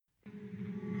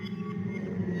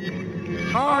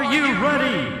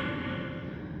ready?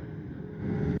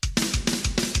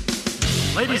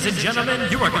 Ladies and gentlemen,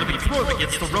 you are going to be thrown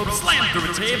against the rope, slammed through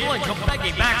a table, and come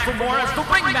begging back for more as the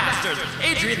Ringmasters,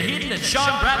 Adrian Heaton and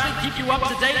Sean Bradley, keep you up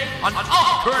to date on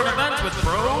all current events with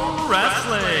pro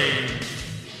wrestling.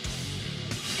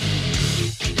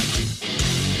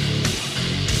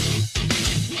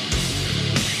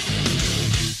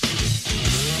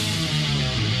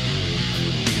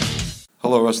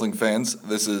 Hello, wrestling fans.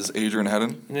 This is Adrian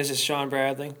Hedden. And this is Sean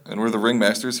Bradley. And we're the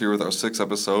Ringmasters here with our 6th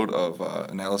episode of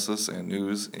analysis and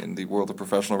news in the world of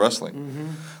professional wrestling. Mm-hmm.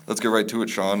 Let's get right to it,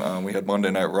 Sean. We had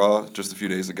Monday Night Raw just a few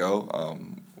days ago.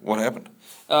 What happened?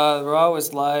 Raw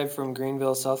was live from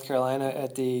Greenville, South Carolina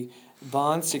at the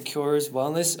Secures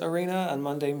Wellness Arena on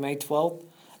Monday, May 12th.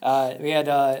 We had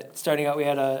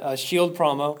a Shield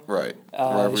promo. Right. The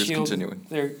rivalry's Shield, continuing.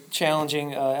 They're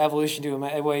challenging Evolution to a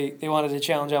match. They wanted to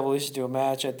challenge Evolution to a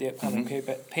match at the upcoming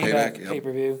Payback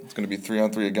pay-per-view. It's going to be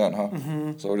 3-on-3 again, huh?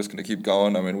 Mm-hmm. So we're just going to keep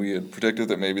going. I mean, we had predicted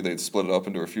that maybe they'd split it up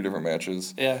into a few different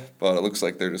matches. Yeah. But it looks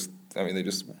like the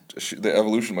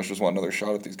Evolution must just want another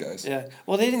shot at these guys. Yeah.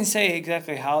 Well, they didn't say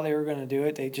exactly how they were going to do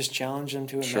it. They just challenged them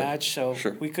to a match. So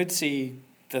we could see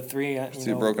the three,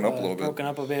 broken up a little bit. Broken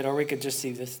up a bit, or we could just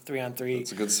see this 3-on-3.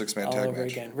 It's a good 6-man tag all over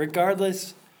match. Again.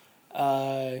 Regardless,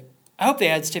 I hope they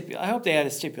had a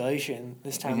stipulation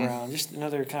this time around. Just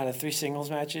another kind of 3 singles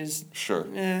matches. Sure.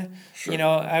 Sure.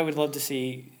 I would love to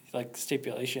see like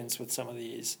stipulations with some of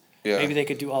these. Yeah. Maybe they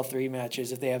could do all 3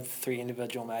 matches. If they have 3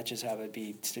 individual matches, have it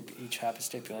be each have a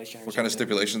stipulation. What kind of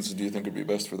stipulations do you think would be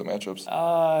best for the matchups?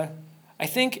 I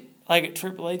think like a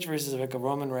Triple H versus like a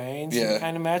Roman Reigns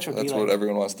kind of match would be like. That's what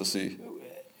everyone wants to see.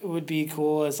 It would be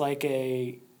cool as like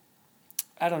a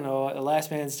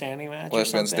last man standing match.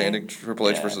 Last man standing, Triple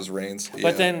H versus Reigns.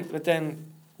 But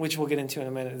then, which we'll get into in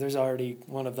a minute. There's already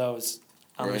one of those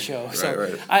on the show.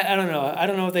 So I don't know. I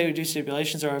don't know if they would do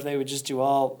stipulations or if they would just do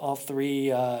all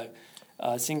 3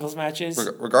 singles matches.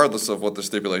 Regardless of what the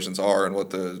stipulations are and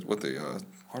what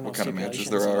kind of matches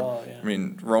there are. All, yeah. I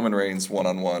mean, Roman Reigns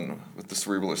 1-on-1 with the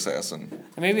Cerebral Assassin.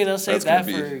 And maybe they'll save that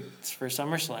for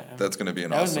SummerSlam. That's going to be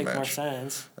an awesome match. That would make more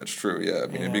sense. That's true, yeah. I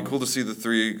mean, it'd be cool to see the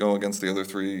 3 go against the other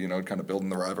 3, kind of building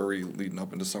the rivalry leading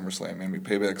up into SummerSlam. I mean,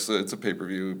 Payback's it's a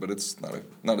pay-per-view, but it's not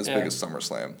as big as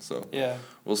SummerSlam. So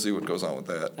we'll see what goes on with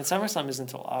that. And SummerSlam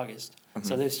isn't until August.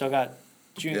 So they've still got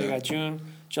June. They got June,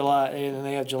 July, and then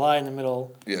they have July in the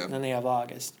middle. Yeah. And then they have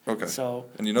August. Okay. So.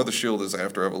 And the Shield is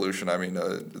after Evolution. I mean,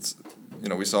 it's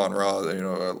we saw in Raw.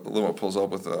 Limo pulls up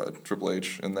with Triple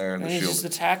H in there, and the Shield just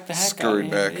attacked the heck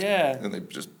scurried out of him. back. Yeah. And they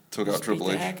just took out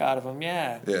Triple H. The heck out of him.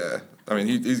 Yeah. Yeah. I mean,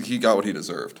 he got what he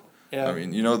deserved. Yeah. I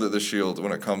mean, that the Shield,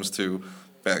 when it comes to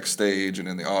backstage and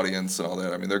in the audience and all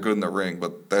that, I mean, they're good in the ring,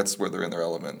 but that's where they're in their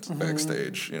element,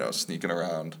 backstage, sneaking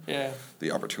around. Yeah. The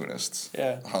opportunists.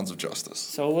 Yeah. The Hounds of Justice.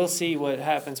 So we'll see what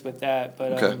happens with that.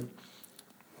 But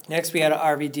next we had an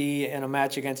RVD and a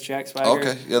match against Jack Swagger.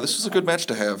 Okay, yeah, this is a good match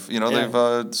to have.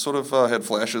 They've sort of had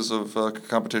flashes of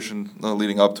competition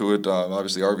leading up to it.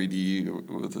 Obviously, RVD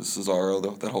with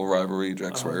Cesaro, that whole rivalry,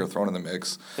 Jack Swagger thrown in the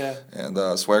mix. Yeah. And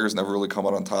Swagger's never really come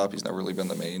out on top. He's never really been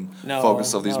the main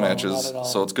focus of these matches. Not at all.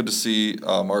 So it's good to see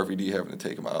RVD having to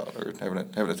take him out or having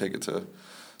to take it to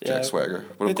Jack Swagger.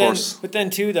 But of course, but then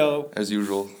too though, as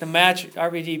usual, the match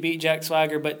RVD beat Jack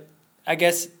Swagger, but I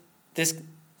guess this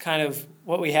kind of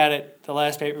what we had at the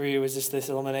last pay-per-view was just this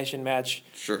elimination match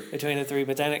between the 3,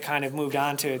 but then it kind of moved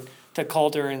on to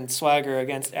Coulter and Swagger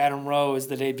against Adam Rose,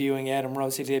 the debuting Adam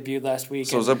Rose. He debuted last week.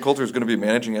 So Zeb Coulter is going to be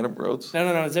managing Adam Rhodes?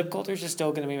 No. Zeb Coulter's just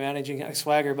still going to be managing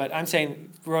Swagger, but I'm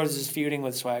saying Rose is feuding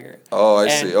with Swagger. Oh, I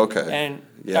see. Okay. And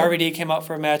RVD came out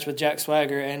for a match with Jack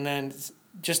Swagger, and then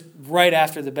just right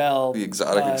after the bell, the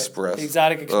Exotic Express. The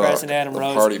Exotic Express and Adam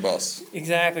Rose. The party bus.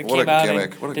 Exactly. What came a out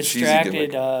gimmick. And what a cheesy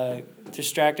gimmick.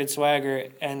 Distracted Swagger,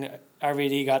 and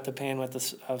RVD got the pin with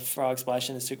the frog splash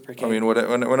and the super kick. I mean,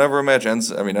 whenever a match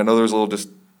ends, I mean, I know there's a little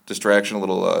distraction, a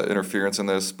little interference in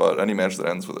this, but any match that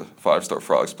ends with a 5-star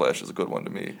frog splash is a good one to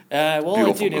me.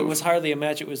 It was hardly a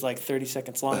match. It was like 30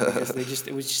 seconds long because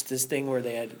it was just this thing where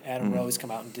they had Adam Rose come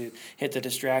out and hit the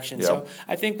distraction. Yep. So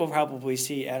I think we'll probably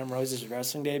see Adam Rose's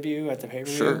wrestling debut at the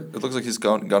pay-per-view. Sure. It looks like he's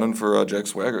gunning for Jack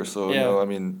Swagger. So, I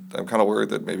mean, I'm kind of worried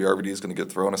that maybe RVD is going to get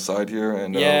thrown aside here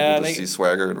and we'll just see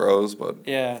Swagger and Rose. But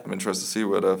I'm interested to see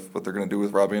what they're going to do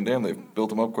with Rob Van Dam. They've built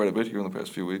him up quite a bit here in the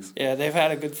past few weeks. Yeah, they've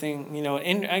had a good thing,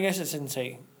 I guess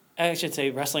I should say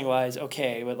wrestling wise,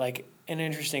 okay, but like an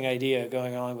interesting idea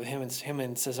going on with him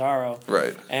and Cesaro.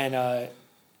 Right. And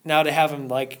now to have him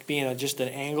like being just an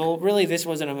angle. Really, this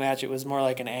wasn't a match. It was more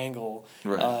like an angle.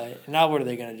 Right. Now what are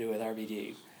they going to do with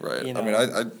RVD? Right. I mean,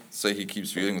 I'd say he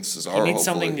keeps feuding with Cesaro. He needs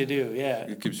something to do, yeah.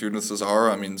 He keeps feuding with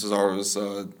Cesaro. I mean, Cesaro is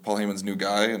Paul Heyman's new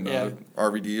guy, and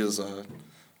RVD is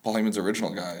Paul Heyman's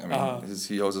original guy. I mean,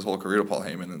 he owes his whole career to Paul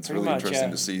Heyman, and it's really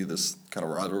interesting to see this kind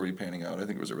of rivalry panning out. I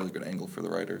think it was a really good angle for the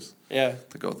writers. Yeah.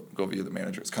 To go via the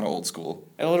manager. It's kind of old school.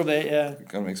 A little bit, yeah. It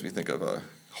kind of makes me think of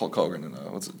Hulk Hogan and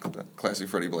Classic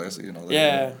Freddie Blassie and all that.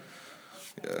 Yeah.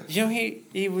 Yeah. You know,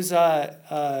 he was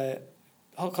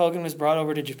Hulk Hogan was brought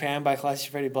over to Japan by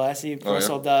Classic Freddie Blassie.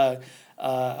 Wrestled,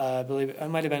 I believe it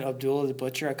might have been Abdullah the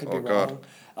Butcher. I could be wrong.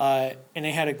 And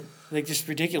they had just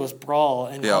ridiculous brawl.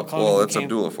 And Hulk Hogan that's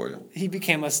Abdullah for you. He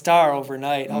became a star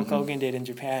overnight. Hulk Hogan did in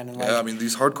Japan. And I mean,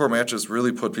 these hardcore matches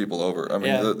really put people over. I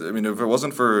mean, if it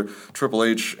wasn't for Triple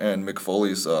H and Mick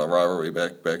Foley's rivalry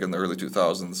back in the early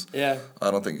 2000s,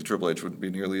 I don't think Triple H would be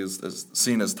nearly as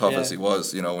seen as tough as he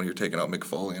was. You know, when you're taking out Mick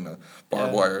Foley in a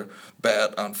barbed wire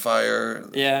bat on fire,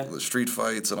 the street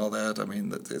fights and all that. I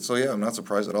mean, I'm not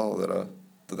surprised at all that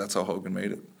that's how Hogan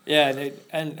made it. Yeah,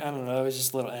 and I don't know. It was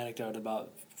just a little anecdote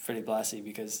about Freddie Blassie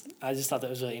because I just thought that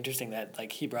was really interesting that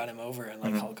he brought him over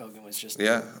and Hulk Hogan was just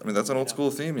I mean that's an old school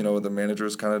theme, you know, with the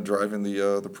managers kind of driving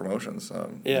the promotions.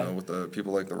 You know, with the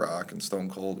people like The Rock and Stone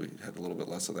Cold, we had a little bit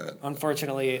less of that.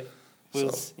 Unfortunately,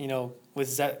 with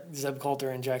Zeb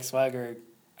Coulter and Jack Swagger,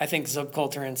 I think Zeb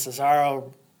Coulter and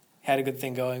Cesaro had a good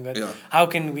thing going, but how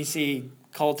can we see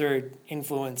Coulter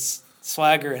influence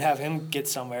Swagger and have him get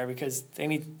somewhere because they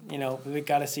need, we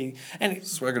got to see. And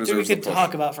Swagger we could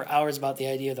talk about for hours about the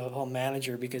idea of the whole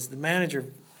manager because the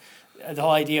whole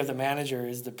idea of the manager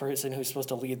is the person who's supposed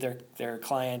to lead their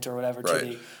client or whatever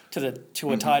to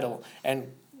a title.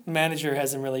 And manager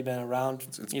hasn't really been around.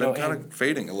 It's been kind of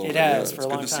fading a little bit. It has for a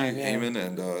long time. It's good to see Heyman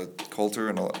and Coulter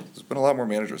and there's been a lot more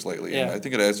managers lately. And I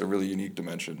think it adds a really unique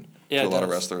dimension to a lot of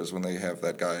wrestlers when they have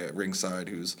that guy at ringside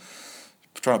who's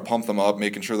trying to pump them up,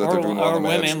 making sure that they're doing well in the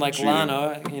match. Or women like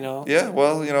Lana, Yeah,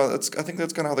 well, I think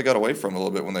that's kind of how they got away from it a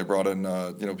little bit when they brought in,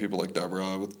 people like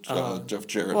Deborah with Jeff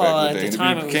Jarrett back in the day. At the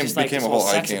time, it became a whole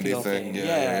eye candy thing.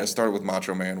 Yeah. It started with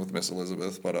Macho Man with Miss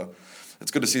Elizabeth, but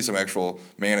it's good to see some actual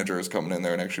managers coming in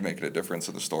there and actually making a difference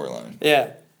in the storyline.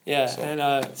 Yeah. Yeah,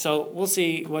 and so we'll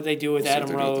see what they do with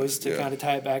Adam Rose to kind of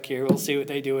tie it back here. We'll see what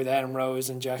they do with Adam Rose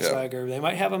and Jack Swagger. They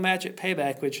might have a match at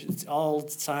Payback, which all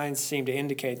signs seem to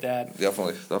indicate that.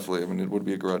 Definitely. I mean, it would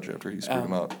be a grudge after he screwed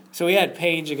him out. So we had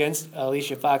Paige against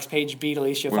Alicia Fox. Paige beat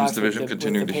Alicia Women's Fox division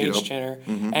continuing to heat up. Jenner.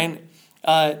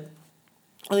 And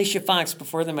Alicia Fox,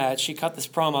 before the match, she cut this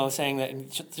promo saying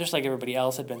that, just like everybody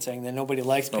else had been saying, that nobody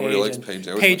likes Paige.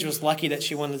 Paige was lucky that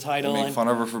she won the title. They make fun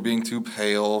of her for being too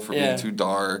pale, for being too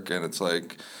dark, and it's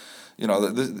like,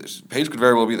 Paige could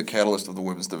very well be the catalyst of the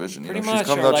women's division. Pretty much,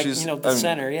 the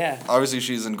center, Obviously,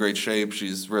 she's in great shape.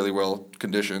 She's really well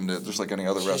conditioned, just like any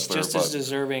other wrestler. She's just as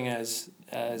deserving as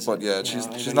But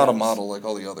she's not a model like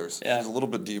all the others. Yeah. She's a little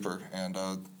bit deeper, and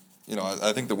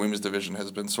I think the women's division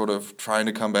has been sort of trying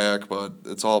to come back, but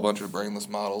it's all a bunch of brainless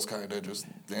models kind of just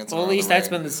dancing. Well, at least that's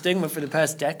been the stigma for the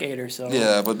past decade or so.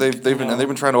 Yeah, but they've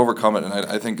been trying to overcome it, and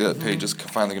I think that Paige is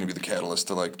finally going to be the catalyst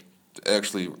to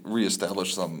actually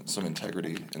reestablish some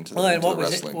integrity into the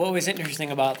wrestling. What was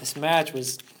interesting about this match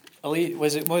was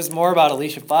more about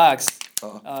Alicia Fox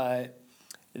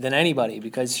than anybody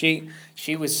because she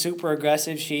was super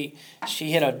aggressive. She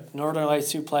hit a Northern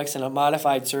Lights suplex and a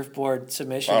modified surfboard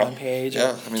submission on Paige.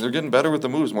 Yeah, I mean they're getting better with the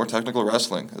moves. More technical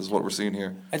wrestling is what we're seeing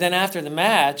here. And then after the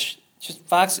match,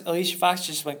 Alicia Fox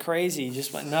just went crazy,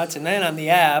 just went nuts. And then on the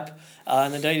app,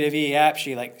 on the WWE app,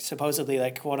 she supposedly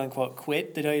quote unquote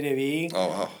quit the WWE.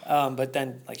 Oh wow. But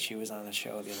then she was on the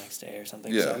show the next day or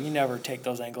something. Yeah. So you never take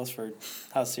those angles for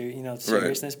how seriousness.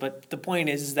 Right. But the point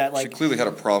is that she clearly had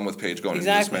a problem with Paige going into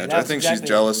this match. I think she's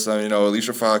jealous.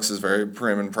 Alicia Fox is very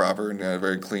prim and proper and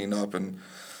very clean up and.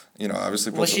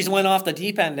 Obviously. Well, she's went off the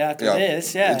deep end after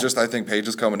this. Yeah. I think Paige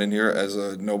is coming in here as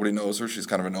nobody knows her. She's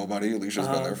kind of a nobody. Alicia's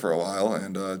been there for a while,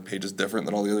 and Paige is different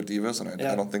than all the other divas, and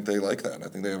I don't think they like that. I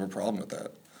think they have a problem with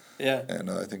that. Yeah. And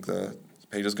I think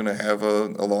Paige is going to have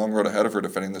a long road ahead of her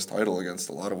defending this title against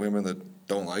a lot of women that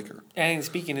don't like her. And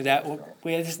speaking of that,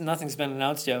 nothing's been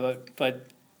announced yet, but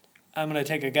I'm going to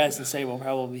take a guess and say we'll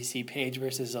probably see Paige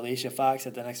versus Alicia Fox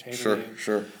at the next pay-per-view.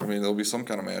 Sure. I mean, there'll be some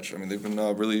kind of match. I mean, they've been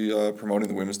really promoting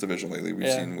the women's division lately.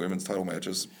 We've seen women's title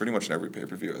matches pretty much in every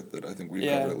pay-per-view that I think we've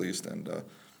covered at least. And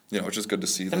It's just good to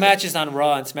see the matches on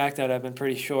Raw and SmackDown have been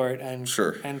pretty short, and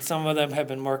some of them have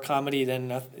been more comedy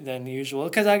than usual.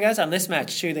 Because I guess on this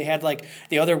match too, they had like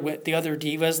the other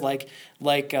divas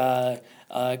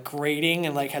grading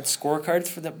and like had scorecards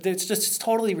for them. It's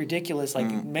totally ridiculous.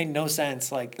 Like it made no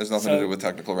sense. Like there's nothing to do with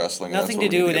technical wrestling. Nothing to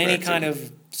do with any kind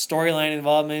of storyline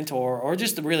involvement or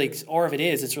just or if it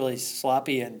is, it's really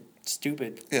sloppy and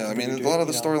stupid. Yeah, I mean, a lot of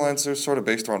the storylines are sort of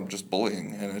based around just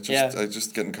bullying, and it's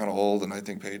just getting kind of old, and I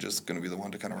think Paige is going to be the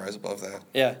one to kind of rise above that.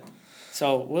 Yeah.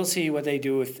 So we'll see what they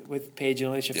do with Paige and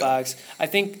Alicia Fox. I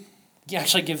think he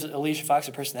actually gives Alicia Fox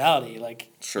a personality,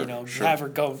 have her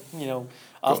go,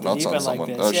 off the deep end like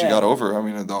this. She got over. I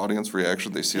mean, the audience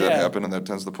reaction, they see that happen, and that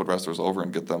tends to put wrestlers over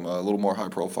and get them a little more high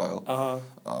profile,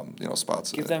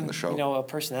 spots in the show. Give them, a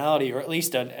personality or at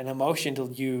least an emotion to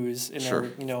use in their,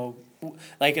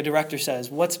 like a director says,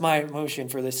 what's my emotion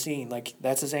for this scene? Like,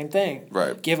 that's the same thing.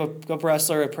 Right. Give a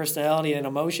wrestler a personality and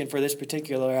emotion for this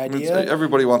particular idea.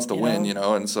 Everybody wants to win,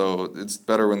 and so it's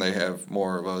better when they have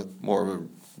more of a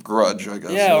grudge, I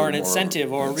guess. Yeah, or an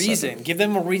incentive or a reason. Give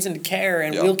them a reason to care,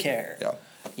 and we'll care. Yeah.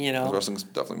 Wrestling's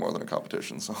definitely more than a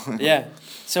competition. So. Yeah.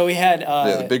 So we had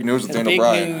the big news with Daniel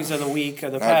Bryan. The big news of the week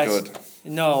of the past. Not good.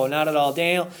 No, not at all.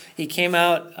 Daniel, he came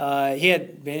out. He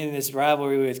had been in this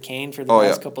rivalry with Kane for the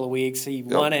last couple of weeks. He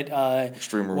wanted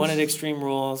Extreme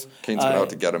Rules. Kane's been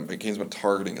out to get him, but Kane's been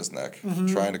targeting his neck,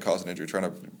 trying to cause an injury, trying to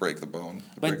break the bone,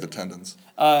 break the tendons.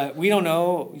 We don't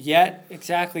know yet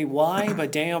exactly why,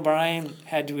 but Daniel Bryan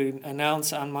had to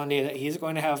announce on Monday that he's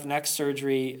going to have neck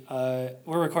surgery. We're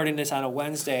recording this on a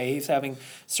Wednesday. He's having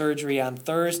surgery on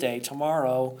Thursday,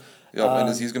 tomorrow. Yeah, and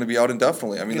he's going to be out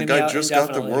indefinitely. I mean, the guy just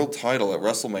got the world title at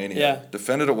WrestleMania. Yeah.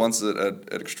 Defended it once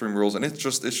at Extreme Rules, and it's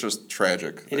just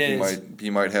tragic. He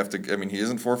might have to. I mean, he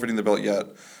isn't forfeiting the belt yet.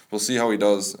 We'll see how he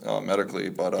does medically,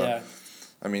 but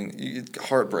I mean,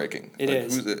 heartbreaking. It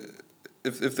is.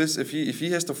 If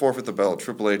he has to forfeit the belt,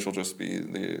 Triple H will just be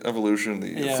the evolution,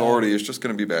 the authority is just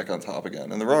going to be back on top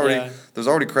again. And there's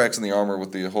already cracks in the armor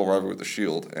with the whole rivalry with the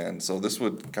Shield, and so this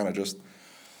would kind of just.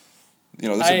 This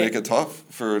would make it tough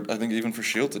for, I think, even for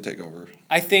Shield to take over.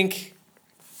 I think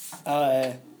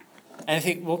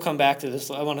we'll come back to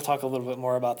this. I want to talk a little bit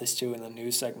more about this, too, in the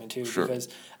news segment, too. Sure. Because,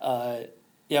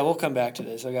 we'll come back to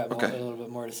this. I got a little bit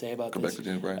more to say about this. Back to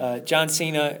Daniel Bryan. John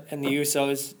Cena and the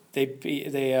Usos, they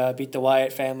beat the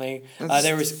Wyatt family.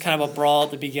 There was kind of a brawl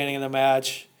at the beginning of the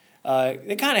match.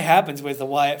 It kind of happens with the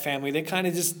Wyatt family. They kind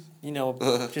of just,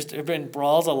 just have been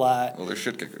brawls a lot. Well, they're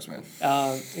shit kickers, man.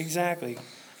 Exactly.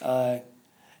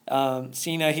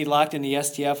 Cena, he locked in the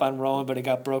STF on Rowan, but it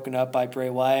got broken up by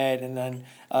Bray Wyatt. And then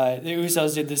the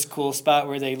Usos did this cool spot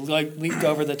where they leaped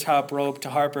over the top rope to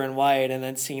Harper and Wyatt, and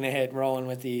then Cena hit Rowan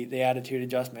with the attitude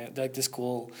adjustment. Like this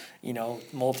cool,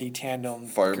 multi-tandem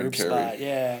group spot.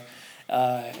 Yeah.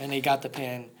 And they got the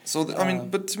pin. So,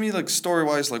 but to me, like,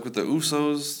 story-wise, like, with the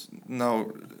Usos,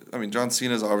 John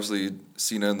Cena's obviously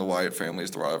Cena and the Wyatt family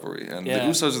is the rivalry, and the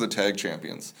Usos are the tag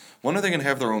champions. When are they going to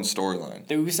have their own storyline?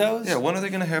 The Usos? Yeah, when are they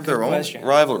going to have their own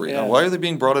rivalry? Yeah. Now, why are they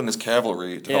being brought in as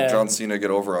cavalry to help John Cena get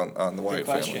over on the Wyatt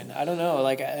family? I don't know.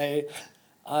 Like,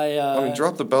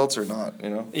 drop the belts or not,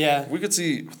 Yeah. We could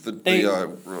see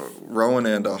Rowan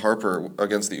and Harper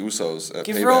against the Usos at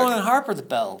Give Payback. Rowan and Harper the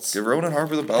belts. Give Rowan and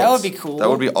Harper the belts. That would be cool. That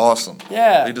would be awesome.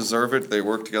 Yeah. They deserve it. They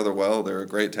work together well. They're a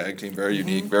great tag team, very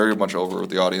unique, very much over with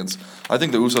the audience. I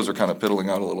think the Usos are kind of piddling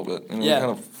out a little bit.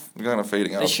 Kind of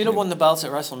fading out. They should have won the belts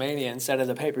at WrestleMania instead of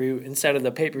the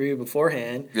pay-per-view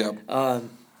beforehand. Yeah.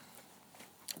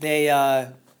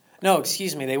 No,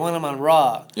 excuse me. They won them on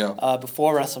Raw. Yeah.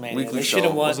 Before WrestleMania. Weekly they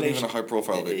show. Wasn't even a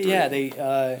high-profile victory. Yeah, they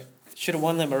should have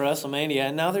won them at WrestleMania,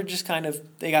 and now they're just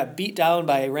they got beat down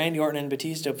by Randy Orton and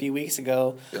Batista a few weeks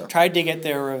ago. Yeah. Tried to get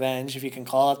their revenge, if you can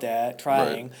call it that,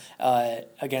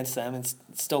 against them, and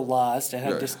still lost and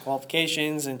had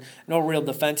disqualifications and no real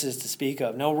defenses to speak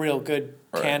of. No real good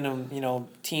tandem,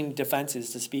 team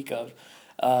defenses to speak of.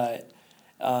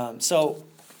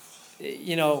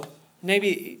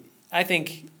 Maybe I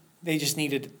think. They just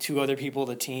needed two other people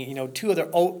to team,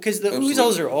 because the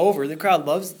Usos are over. The crowd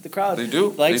likes the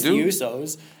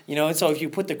Usos, and so if you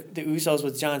put the Usos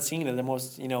with John Cena, the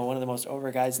most, one of the most over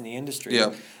guys in the industry.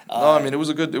 Yeah. It was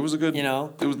a good. They were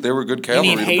good cavalry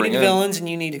you need to hated bring villains and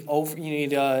you need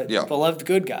beloved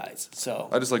good guys. So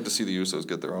I just like to see the Usos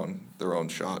get their own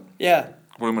shot. Yeah.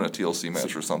 Put them in a TLC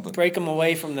match or something. Break them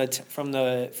away from the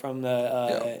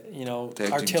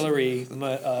artillery,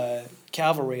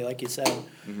 cavalry, like you said.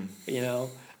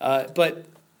 But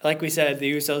like we said,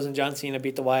 the Usos and John Cena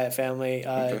beat the Wyatt family.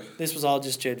 This was all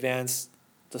just to advance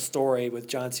the story with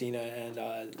John Cena and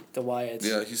the Wyatts.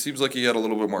 Yeah, he seems like he had a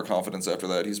little bit more confidence after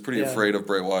that. He's pretty afraid of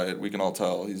Bray Wyatt. We can all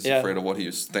tell he's afraid of what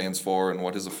he stands for and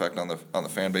what his effect on the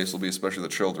fan base will be, especially the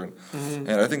children. Mm-hmm.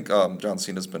 And I think John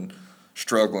Cena's been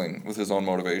struggling with his own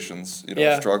motivations.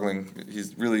 Struggling.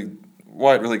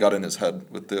 Wyatt really got in his head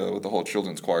with the whole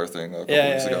children's choir thing a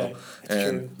couple weeks ago.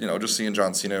 And true. Just seeing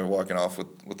John Cena walking off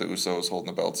with the Usos holding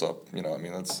the belts up,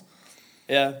 that's.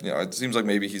 Yeah. It seems like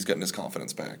maybe he's getting his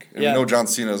confidence back. And we know John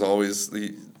Cena is always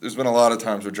there's been a lot of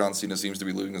times where John Cena seems to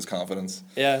be losing his confidence.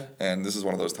 Yeah. And this is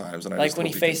one of those times. And when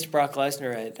he faced Brock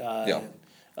Lesnar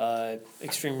at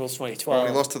Extreme Rules 2012.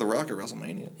 He lost to The Rock at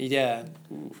WrestleMania. Yeah.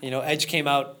 Edge came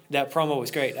out. That promo was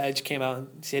great. Edge came out and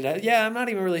said, I'm not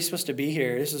even really supposed to be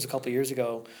here. This was a couple of years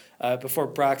ago, before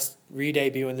Brock's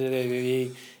re-debut in the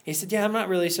WWE. He said, I'm not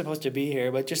really supposed to be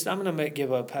here, but just I'm going to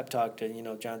give a pep talk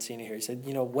to, John Cena here. He said,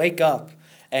 wake up.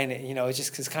 And,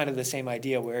 it's kind of the same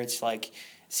idea where it's like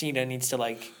Cena needs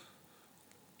to,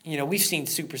 we've seen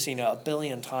Super Cena a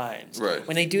billion times. Right.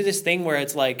 When they do this thing where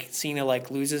it's like Cena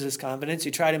loses his confidence,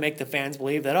 you try to make the fans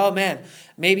believe that, oh man,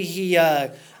 maybe he's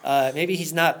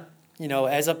not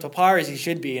as up to par as he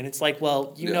should be, and it's like,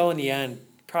 well, in the end,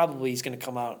 probably he's going to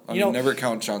come out. Never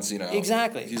count John Cena out.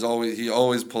 Exactly. He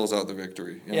always pulls out the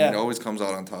victory. He always comes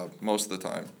out on top most of the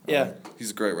time. Yeah.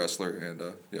 He's a great wrestler,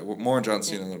 and more on John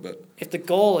Cena in a bit. If the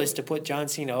goal is to put John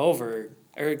Cena over,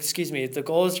 if the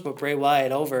goal is to put Bray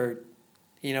Wyatt over,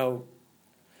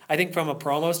 I think from a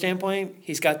promo standpoint,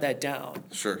 he's got that down.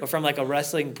 Sure. But from a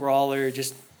wrestling brawler,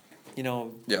 just,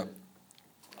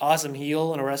 awesome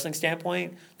heel in a wrestling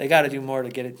standpoint, they got to do more to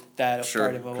get that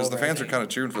part of him over. Because the fans are kind of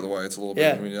cheering for the Wyatts a little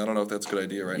bit. I don't know if that's a good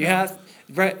idea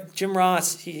now. Jim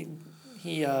Ross, he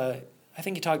I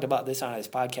think he talked about this on his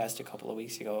podcast a couple of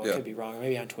weeks ago. I could be wrong, or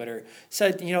maybe on Twitter.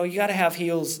 Said, you got to have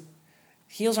heels.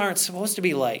 Heels aren't supposed to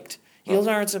be liked. Heels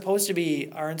aren't supposed to be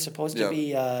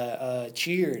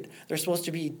cheered. They're supposed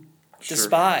to be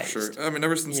despised. Sure.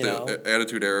 Ever since the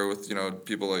Attitude Era with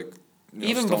people like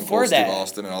even Stone before Cold that, Steve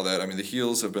Austin and all that. The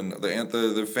heels have been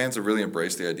the fans have really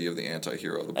embraced the idea of the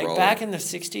anti-hero, the brawler. Back in the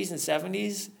 60s and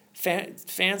 70s,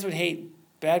 fans would hate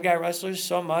bad guy wrestlers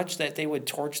so much that they would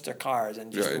torch their cars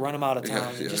and just run them out of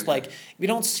town. We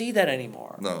don't see that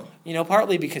anymore. No.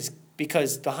 Partly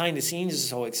because behind the scenes is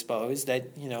so exposed that,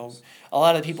 a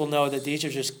lot of people know that these are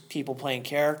just people playing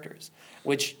characters,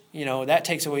 which, that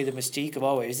takes away the mystique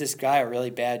of, is this guy a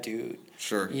really bad dude?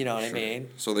 Sure. You know what I mean?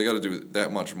 So they got to do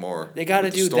that much more. They got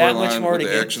to do that much more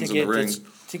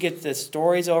to get the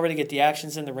stories over, to get the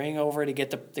actions in the ring over, to get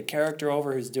the character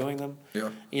over who's doing them.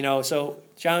 Yeah. So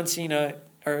John Cena,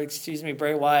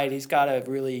 Bray Wyatt, he's got to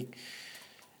really.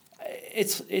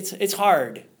 It's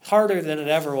harder than it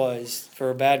ever was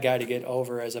for a bad guy to get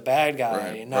over as a bad guy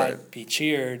and not be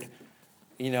cheered.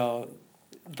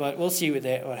 But we'll see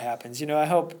what happens. I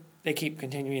hope they keep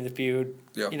continuing the feud.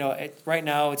 Yeah. Right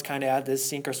now it's kind of at this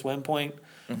sink or swim point.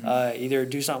 Mm-hmm. Either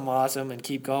do something awesome and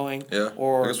keep going. Yeah.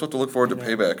 Or I guess we'll have to look forward to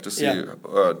Payback to see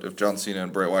if John Cena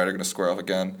and Bray Wyatt are going to square off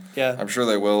again. Yeah. I'm sure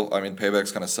they will.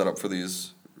 Payback's kind of set up for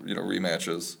these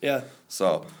rematches. Yeah.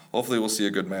 So hopefully we'll see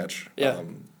a good match. Yeah.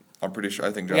 I'm pretty sure.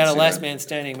 I think John Cena. We got a last man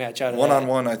standing match out of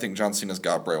one-on-one. I think John Cena's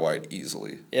got Bray Wyatt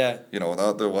easily. Yeah.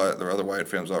 Without the other Wyatt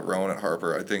fans, without Rowan and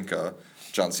Harper, I think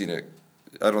John Cena.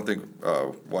 I don't think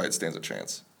Wyatt stands a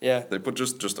chance. Yeah. They put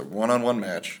just a one-on-one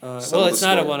match. It's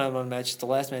not a one-on-one match. It's the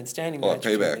last man standing match.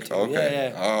 Payback.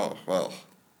 Okay. Yeah. Oh well.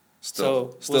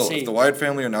 Still, we'll see. If the Wyatt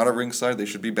family are not at ringside, they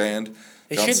should be banned.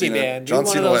 They should be banned. John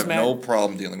Cena will have no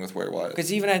problem dealing with Bray Wyatt.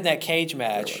 Because even at that cage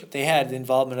match, they had the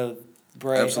involvement of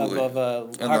Bray of Harper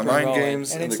and the mind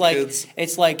games and it's the like kids.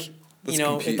 It's like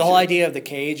if the whole idea of the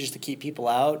cage is to keep people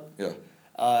out.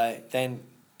 Yeah. Then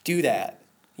do that.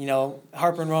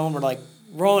 Harper and Rowan were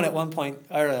Rowan at one point,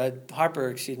 or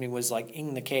Harper, was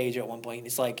in the cage at one point.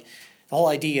 It's like the whole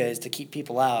idea is to keep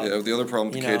people out. Yeah. The other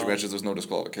problem with the cage match is there's no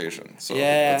disqualification. So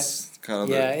that's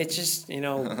kind of it's just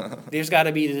there's got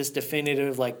to be this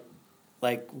definitive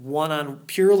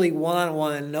purely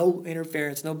one-on-one, no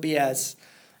interference, no BS.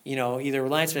 Either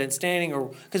last man standing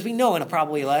or because we know in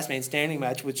probably a last man standing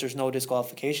match, which there's no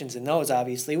disqualifications in those.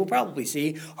 Obviously, we'll probably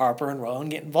see Harper and Rowan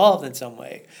get involved in some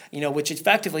way. Which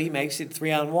effectively makes it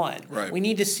 3-on-1. Right. We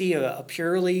need to see a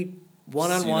purely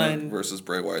one-on-one Cena versus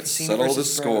Bray Wyatt. Settle the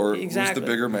score. Exactly. Who's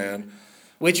the bigger man?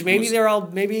 Which maybe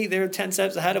they're 10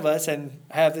 steps ahead of us and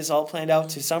have this all planned out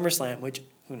to SummerSlam. Which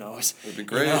who knows? It'd be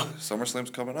great.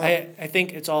 SummerSlam's coming up. I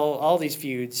think it's all these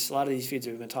feuds. A lot of these feuds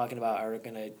we've been talking about are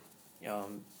going to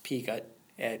peak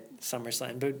at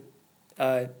SummerSlam, but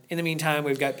in the meantime,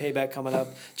 we've got Payback coming up.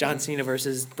 John Cena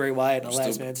versus Bray Wyatt in a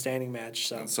last man standing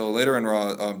match. So later in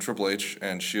Raw, Triple H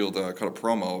and Shield cut a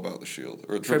promo about the Shield,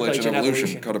 or Triple H and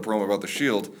Evolution cut a promo about the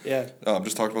Shield. Yeah.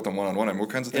 Just talked about them one-on-one. I mean, what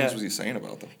kinds of things was he saying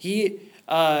about them? He,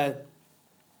 I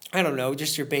don't know,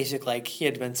 just your basic, like, he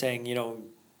had been saying,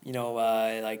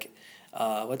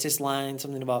 what's his line?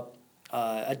 Something about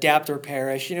adapt or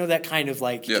perish, that kind of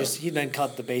just he then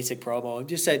cut the basic promo and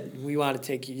just said we want to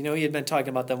take he had been talking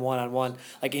about them one-on-one,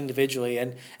 like individually,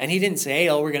 and he didn't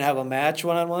say we're gonna have a match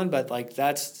one-on-one, but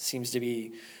that seems to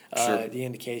be the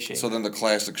indication. So then the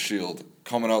classic Shield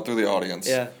coming out through the audience.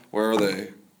 Yeah. Where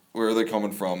are they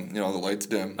coming from? The lights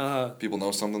dim. People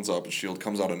know something's up, and Shield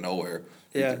comes out of nowhere.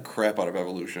 Beat the crap out of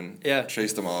Evolution. Yeah.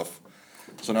 Chased them off.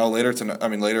 So now later in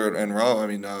Raw,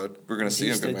 we're gonna see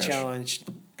a good match. Challenge.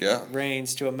 Yeah.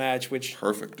 Reigns to a match, which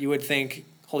perfect. You would think,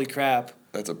 holy crap.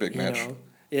 That's a big match.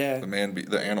 Yeah.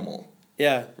 The animal.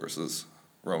 Yeah. Versus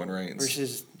Roman Reigns.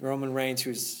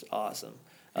 Who's awesome.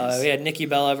 We had Nikki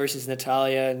Bella versus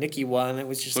Natalya. Nikki won. It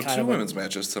was just kind of two women's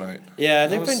matches tonight. Yeah,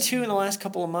 there've been two in the last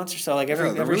couple of months or so. Like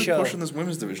every really show. Pushing this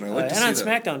women's division. I like to see that.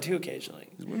 And on SmackDown too, occasionally.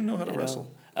 These women know how to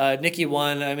wrestle. Nikki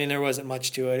won. There wasn't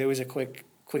much to it. It was a quick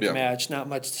match. Not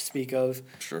much to speak of.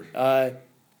 Sure.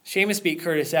 Sheamus beat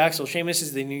Curtis Axel. Sheamus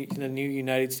is the new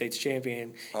United States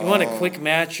champion. He won a quick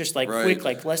match, just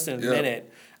quick, less than a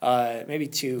minute, maybe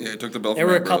two. Yeah, he took the belt. There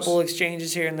were a couple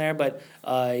exchanges here and there, but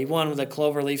he won with a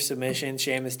cloverleaf submission.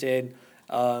 Sheamus did.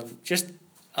 Just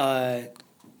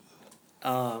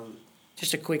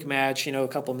a quick match, a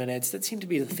couple minutes. That seemed to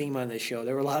be the theme on this show.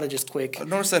 There were a lot of just quick. I've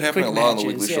noticed that happening a lot on the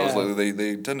weekly shows lately.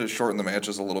 They tend to shorten the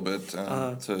matches a little bit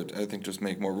to, I think, just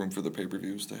make more room for the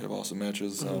pay-per-views to have awesome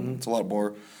matches. It's a lot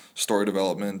more story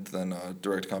development than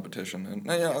direct competition, and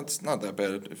it's not that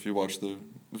bad if you watch the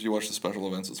special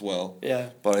events as well.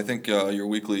 Yeah. But I think your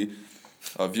weekly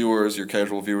your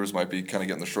casual viewers might be kind of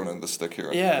getting the short end of the stick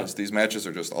here. Yeah. Because these matches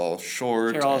are just all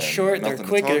short. They're all short. They're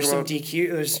quick. There's some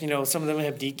DQ. There's some of them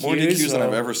have DQs. More DQs than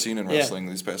I've ever seen in wrestling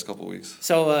these past couple of weeks.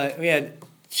 So we had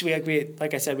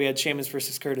like I said, we had Sheamus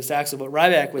versus Curtis Axel, but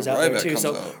Ryback was out there too.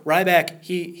 So Ryback,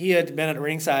 he had been at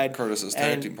ringside. Curtis's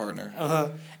tag team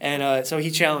partner. And so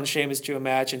he challenged Sheamus to a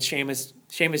match, and Sheamus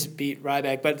beat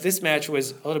Ryback. But this match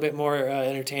was a little bit more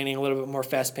entertaining, a little bit more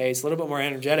fast paced, a little bit more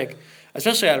energetic,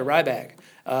 especially out of Ryback.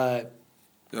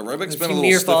 Ryback's been a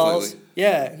little stiff lately.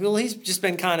 Yeah, well, he's just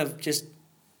been kind of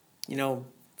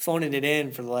phoning it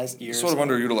in for the last year. Sort of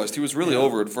underutilized. He was really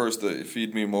over at first, the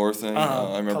Feed Me More thing.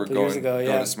 I remember going to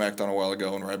SmackDown a while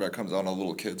ago, and Ryback comes out, and all the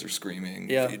little kids are screaming,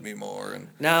 Feed Me More. And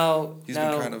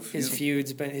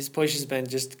his push has been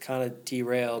just kind of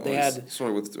derailed. They had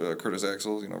sort of with Curtis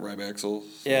Axel, Ryback. So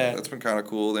that's been kind of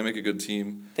cool. They make a good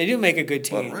team. They do make a good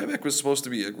team. But Ryback was supposed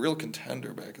to be a real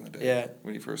contender back in the day. Yeah.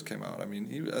 When he first came out, I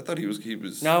thought he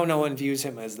was. Now no one views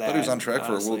him as that. I thought he was on track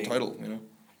for a world title.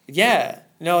 Yeah.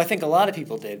 No, I think a lot of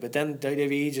people did, but then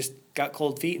WWE just got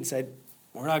cold feet and said,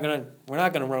 "We're not gonna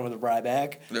run with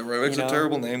Ryback." Yeah, Ryback's a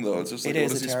terrible name, though. It's just what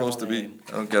is he supposed to be?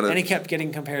 I don't get it. And he kept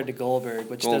getting compared to Goldberg,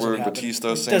 which doesn't happen. Batista,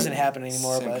 doesn't happen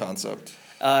anymore. Same concept.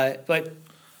 But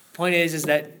point is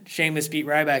that Sheamus beat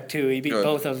Ryback too. He beat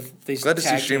both of these. Glad to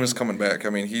see Sheamus coming back.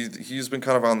 He's been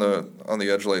kind of on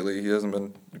the edge lately. He hasn't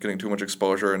been getting too much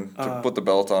exposure, and to put the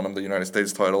belt on him, the United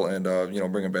States title, and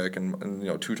bring him back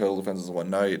and two title defenses in one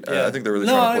night. Yeah. I think they're really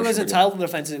trying to push him. No, it wasn't title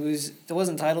defenses. It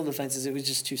wasn't title defenses. It was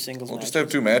just two singles. Well, just have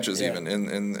two matches even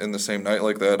in the same night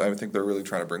like that. I think they're really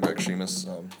trying to bring back Sheamus.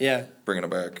 Bringing him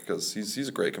back because he's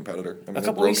a great competitor. A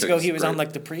couple weeks ago, he was on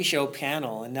the pre-show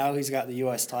panel, and now he's got the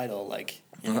U.S. title.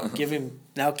 Give him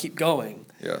now. Keep going.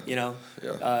 Yeah.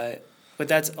 But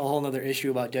that's a whole other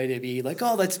issue about WWE.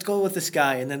 Let's go with this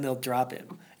guy, and then they'll drop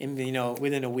him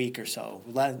within a week or so.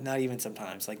 Not even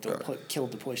sometimes. They'll kill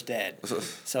the push dead.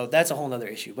 So that's a whole other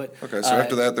issue. But okay, so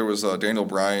after that, there was Daniel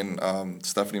Bryan,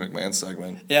 Stephanie McMahon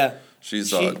segment. Yeah. She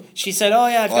said, "Oh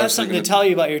yeah, I've got something to tell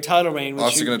you about your title reign."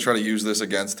 Obviously, going to try to use this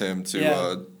against him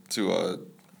to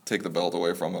take the belt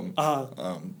away from him.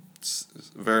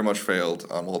 Very much failed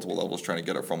on multiple levels trying to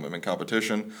get it from him in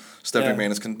competition. Stephanie McMahon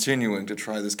is continuing to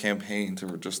try this campaign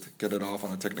to just get it off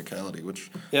on a technicality, which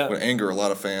would anger a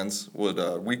lot of fans, would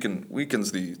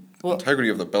weakens the integrity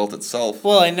of the belt itself.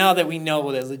 Well, and now that we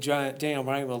know that Daniel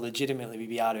Bryan will legitimately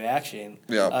be out of action,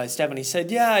 Stephanie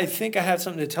said, I think I have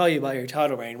something to tell you about your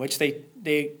title reign, which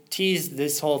they teased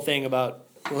this whole thing about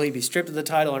will he be stripped of the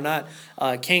title or not?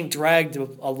 King dragged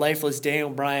a lifeless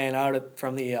Daniel Bryan out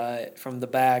from the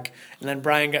back, and then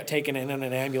Bryan got taken in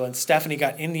an ambulance. Stephanie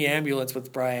got in the ambulance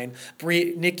with Bryan.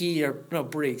 Brie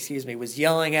was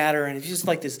yelling at her, and it's just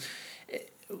like this.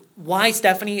 why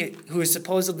Stephanie, who is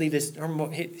supposedly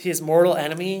his mortal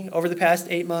enemy over the past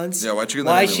 8 months,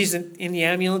 why she's in the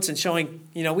ambulance and showing,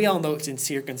 we all know it's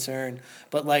sincere concern,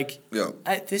 but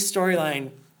this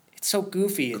storyline, it's so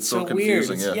goofy, it's so weird.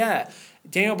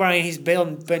 Daniel Bryan, he's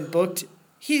been booked.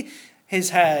 He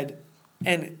has had,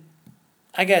 and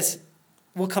I guess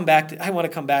I want to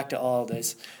come back to all of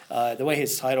this, the way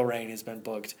his title reign has been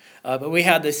booked. But we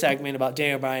had this segment about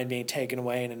Daniel Bryan being taken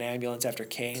away in an ambulance after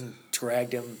Kane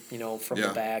dragged him, from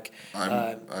the back.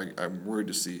 I'm worried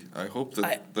to see. I hope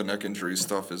that the neck injury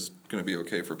stuff is going to be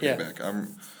okay for Payback.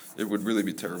 It would really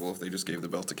be terrible if they just gave the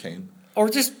belt to Kane. Or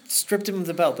just stripped him of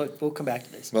the belt, but we'll come back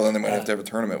to this. Well, then they might have to have a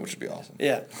tournament, which would be awesome.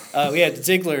 Yeah. We had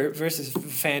Ziggler versus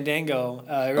Fandango.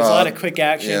 There was a lot of quick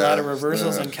action, a lot of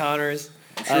reversals and counters.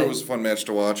 I'm sure it was a fun match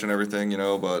to watch and everything,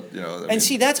 but,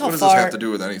 see, that's how what does far, this have to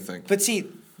do with anything? But see,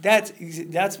 that's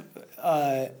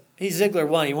Ziggler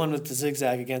won. He won with the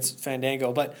zigzag against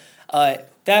Fandango. But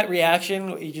that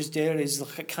reaction, what you just did, is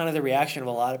kind of the reaction of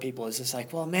a lot of people. It's just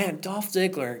like, well, man, Dolph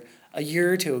Ziggler, a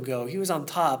year or two ago, he was on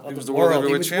top of the world.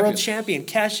 He was world champion.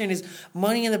 Cashed in his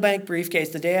Money in the Bank briefcase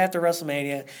the day after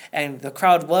WrestleMania, and the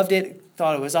crowd loved it,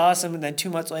 thought it was awesome, and then 2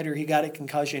 months later he got a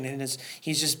concussion, and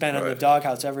he's just been on the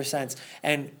doghouse ever since.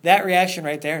 And that reaction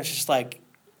right there is just like,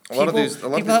 people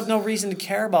have no reason to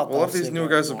care about that. A lot of these new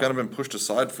guys have kind of been pushed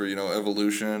aside for,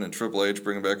 Evolution and Triple H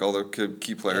bringing back all their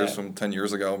key players from 10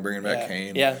 years ago and bringing back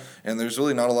Kane. Yeah. And there's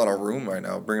really not a lot of room right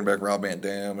now, bringing back Rob Van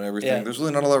Dam and everything. Yeah. There's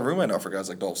really not a lot of room right now for guys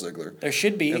like Dolph Ziggler. There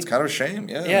should be. It's kind of a shame,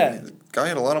 The guy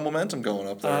had a lot of momentum going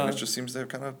up there, and it just seems to have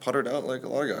kind of puttered out like a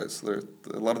lot of guys.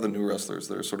 A lot of the new wrestlers,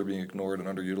 they're sort of being ignored and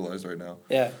underutilized right now.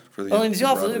 Yeah. And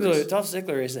Dolph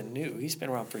Ziggler isn't new. He's been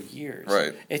around for years.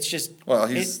 Right. It's just... Well,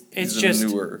 he's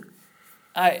newer...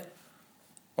 I'm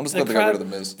just glad they got rid of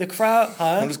The Miz. The crowd,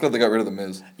 I'm just glad they got rid of The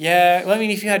Miz. Yeah, well, I mean,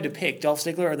 if you had to pick Dolph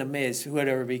Ziggler or The Miz, who would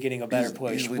ever be getting a better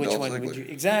push? Which Dolph one Ziggler. would you?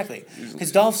 Exactly,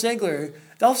 because Dolph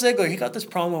Ziggler, he got this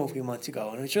promo a few months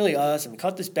ago, and it was really awesome. He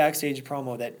cut this backstage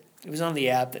promo that it was on the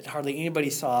app that hardly anybody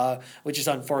saw, which is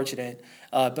unfortunate.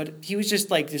 But he was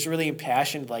just like this really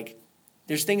impassioned, like,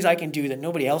 there's things I can do that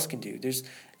nobody else can do. There's,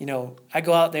 I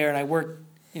go out there and I work,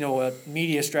 a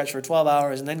media stretch for 12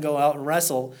 hours and then go out and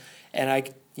wrestle, and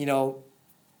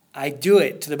I do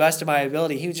it to the best of my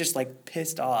ability. He was just like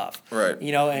pissed off, right?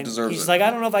 And he's like, I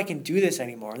don't know if I can do this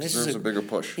anymore. And this deserves a bigger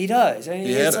push. He does, and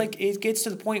it's like it gets to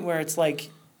the point where it's like,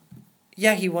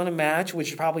 yeah, he won a match,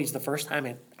 which probably is the first time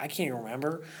I can't even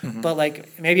remember, but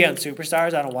like maybe on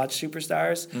Superstars. I don't watch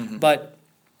Superstars, but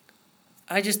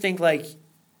I just think like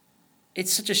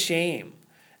it's such a shame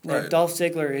that Dolph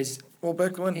Ziggler is. Well,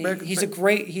 he's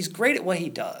great at what he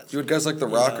does. You had guys like The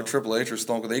Rock or Triple H or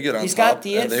Stone Cold. They get on he's top, got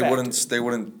the and they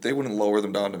wouldn't lower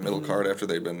them down to middle card after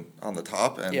they've been on the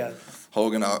top. And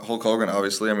Hulk Hogan,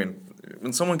 obviously. I mean,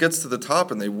 when someone gets to the top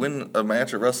and they win a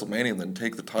match at WrestleMania and then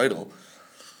take the title,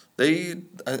 they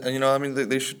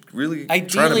should really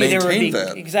try to maintain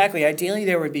that. Exactly. Ideally,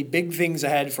 there would be big things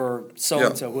ahead for so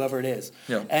and so, whoever it is.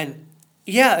 Yeah. And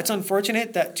it's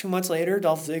unfortunate that 2 months later,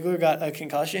 Dolph Ziggler got a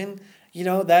concussion.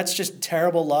 That's just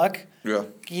terrible luck. Yeah.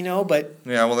 But...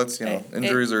 Yeah, well, that's,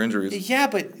 injuries are injuries. Yeah,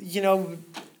 but,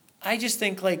 I just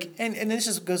think, like... And this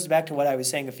just goes back to what I was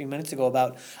saying a few minutes ago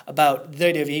about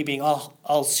WWE being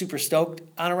all super stoked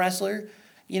on a wrestler.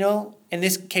 In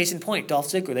this case in point, Dolph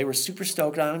Ziggler, they were super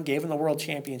stoked on him, gave him the world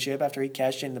championship after he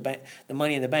cashed in the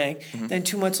Money in the Bank. Mm-hmm. Then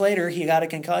 2 months later, he got a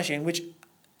concussion, which...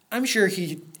 I'm sure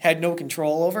he had no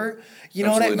control over. You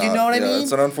know what I mean?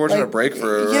 It's an unfortunate break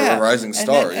for a rising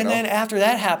star. And then after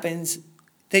that happens,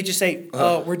 they just say,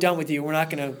 "Oh, we're done with you. We're not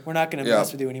gonna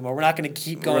mess with you anymore. We're not gonna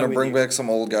keep going. We're gonna bring back some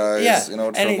old guys.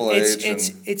 Triple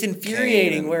H." It's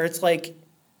infuriating where it's like,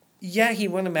 he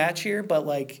won a match here, but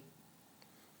like.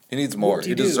 He needs more.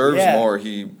 He deserves more.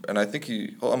 I think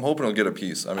I'm hoping he'll get a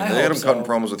piece. I mean, they had him cutting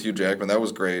promos with Hugh Jackman. That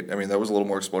was great. I mean, that was a little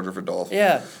more exposure for Dolph.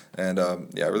 Yeah. And I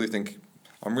really think.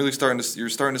 You're starting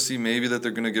to see maybe that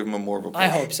they're going to give him more of a push. I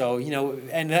hope so.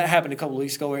 And that happened a couple of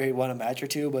weeks ago where he won a match or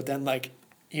two, but then like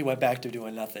he went back to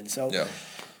doing nothing. So yeah.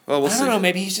 Well, we'll see. I don't know.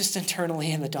 Maybe he's just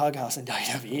internally in the doghouse in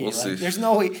WWE. We'll see. There's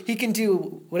no way he can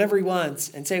do whatever he wants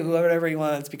and say whatever he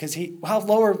wants because how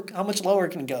much lower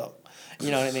can he go? You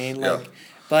know what I mean? Like. Yeah.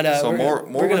 But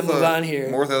we're going to move on here.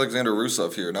 More with Alexander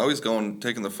Rusev here. Now he's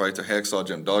taking the fight to Hacksaw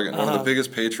Jim Duggan, one of the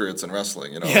biggest patriots in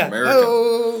wrestling. American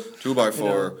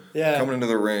 2x4, coming into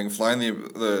the ring, flying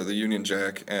the Union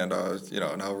Jack, and now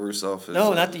Rusev is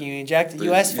not the Union Jack, the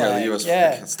U.S. flag. Yeah, the U.S.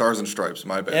 flag. Stars and Stripes.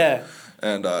 My bad. Yeah,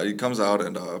 and he comes out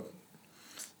and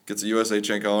gets a USA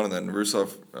chain going, and then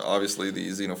Rusev, obviously the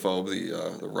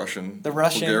xenophobe, the Russian,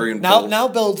 Bulgarian now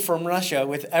billed from Russia,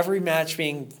 with every match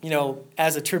being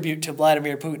as a tribute to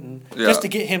Vladimir Putin, just to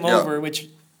get him over, which.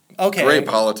 Okay. Great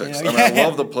politics. I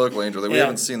love the political angel. We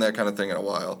haven't seen that kind of thing in a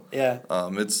while. Yeah.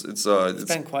 It's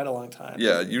been quite a long time.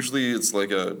 Yeah. Usually it's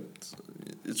like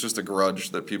it's just a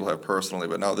grudge that people have personally,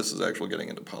 but now this is actually getting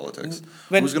into politics.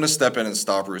 Who's going to step in and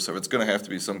stop Rusev? It's going to have to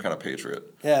be some kind of patriot.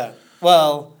 Yeah.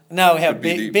 Well, now we have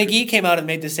Big E came out and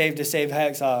made the save to save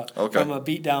Hacksaw from a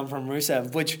beatdown from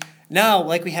Rusev, which now,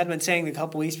 like we had been saying a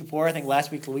couple weeks before, I think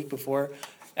last week, the week before.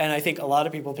 And I think a lot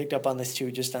of people picked up on this too.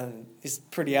 It's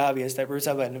pretty obvious that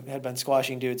Rusev had been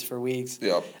squashing dudes for weeks.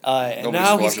 Yep. And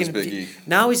now he's going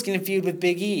to feud with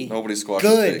Big E. Nobody squashes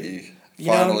Big E.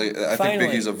 Finally, I think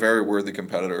Big E's a very worthy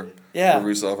competitor for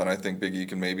Rusev, and I think Big E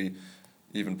can maybe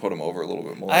even put him over a little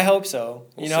bit more. I hope so.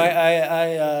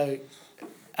 I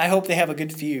hope they have a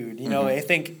good feud. I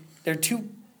think they're two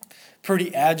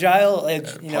pretty agile. They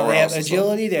have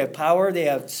agility, they have power, they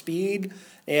have speed.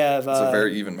 They have. It's a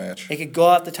very even match. They could go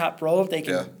out the top rope. They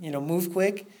can, move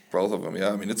quick. Both of them, yeah.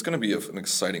 I mean, it's going to be an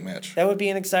exciting match. That would be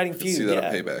an exciting feud. See that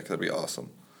at Payback. That'd be awesome.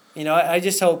 I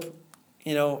just hope.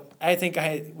 I think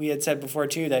we had said before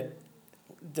too that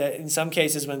in some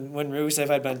cases when Rusev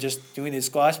had been just doing his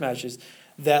squash matches,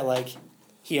 that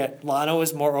Lana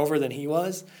was more over than he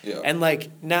was. Yeah. And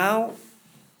now.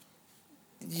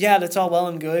 Yeah, that's all well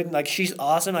and good. She's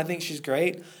awesome. I think she's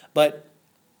great, but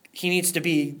he needs to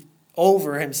be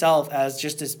over himself as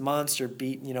just this monster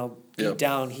beat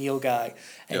down heel guy,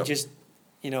 and just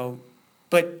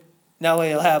but now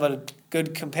he'll have a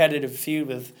good competitive feud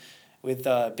with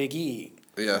Big E.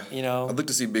 Yeah, I'd like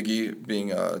to see Big E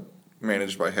being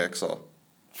managed by Hacksaw.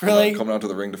 Really, coming out to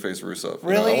the ring to face Rusev.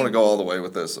 Really, I want to go all the way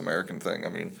with this American thing. I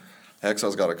mean,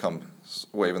 Hacksaw's got to come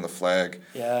waving the flag,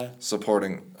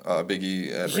 supporting Big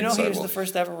E at ringside. He was the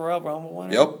first ever Royal Rumble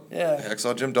winner? Yep. Yeah.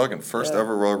 Hacksaw Jim Duggan, first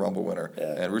ever Royal Rumble winner.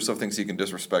 Yeah. And Rusev thinks he can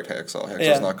disrespect Hacksaw.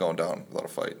 Hacksaw's not going down without a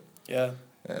fight. Yeah.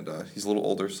 And he's a little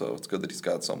older, so it's good that he's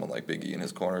got someone like Big E in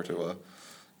his corner to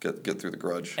get through the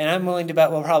grudge. And I'm willing to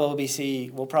bet we'll probably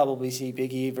see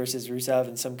Big E versus Rusev,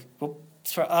 and we're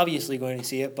obviously going to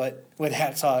see it, but with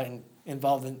Hacksaw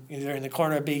involved either in the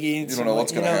corner of Big E. You don't know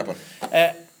what's going to happen.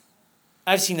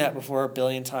 I've seen that before a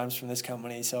billion times from this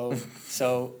company, so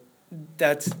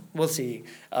we'll see.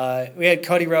 We had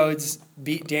Cody Rhodes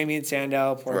beat Damien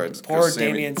Sandow. Poor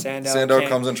Damien Sandow. Sandow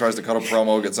comes and tries to cut a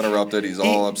promo, gets interrupted. He's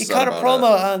all upset. He cut a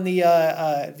promo on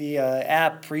the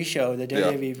app pre-show, the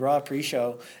WWE Raw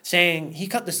pre-show, saying he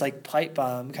cut this pipe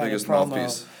bomb kind of promo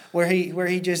mouthpiece. where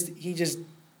he just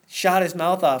shot his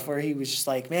mouth off, where he was just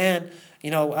like, man,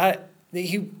 he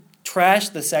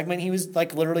trashed the segment. He was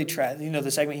literally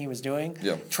the segment he was doing.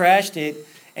 Yeah. Trashed it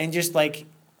and just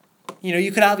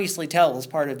you could obviously tell it was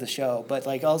part of the show, but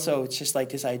also it's just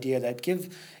this idea that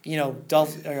give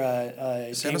Dolph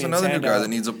Sando's another new guy that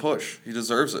needs a push. He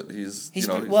deserves it. That's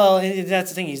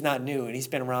the thing. He's not new, and he's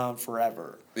been around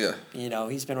forever. Yeah.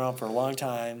 He's been around for a long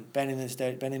time. Been in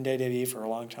WWE for a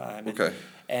long time. Okay.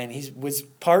 And he was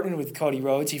partnered with Cody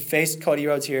Rhodes. He faced Cody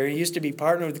Rhodes here. He used to be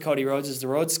partnered with Cody Rhodes as the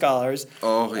Rhodes Scholars.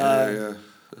 Oh yeah.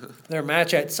 Their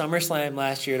match at SummerSlam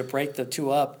last year to break the two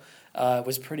up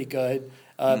was pretty good.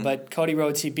 But Cody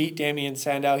Rhodes, he beat Damien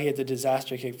Sandow. He had the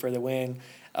disaster kick for the win.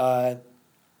 Another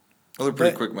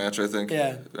pretty quick match, I think.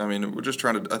 Yeah. I mean, we're just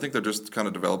trying to. I think they're just kind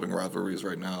of developing rivalries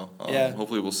right now.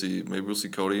 Hopefully, we'll see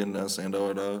Cody and Sandow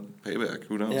at Payback.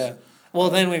 Who knows? Yeah. Well,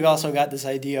 then we've also got this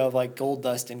idea of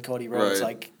Goldust and Cody Rhodes,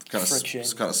 friction.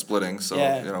 It's kind of splitting. So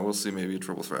we'll see maybe a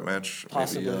triple threat match.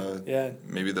 Possibly.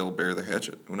 Maybe they'll bury the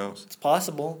hatchet. Who knows? It's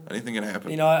possible. Anything can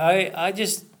happen. I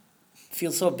just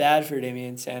feel so bad for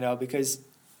Damien Sandow because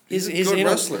his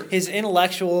intellectual his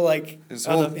intellectual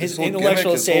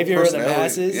savior of the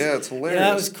masses. Yeah, it's hilarious.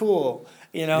 That was cool.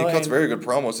 He cuts very good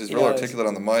promos. He's real articulate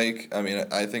on the mic. I mean,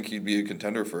 I think he'd be a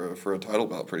contender for a title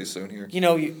belt pretty soon here.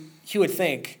 You would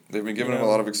think. They've been giving him a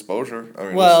lot of exposure. I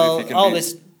mean, we'll see if he can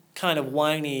this kind of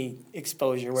whiny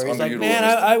exposure where he's like, man,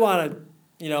 I want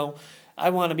to, I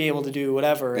want to be able to do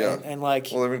whatever. Yeah. And well,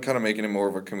 they've been kind of making him more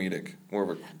of a comedian.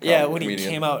 When he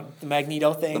came out, the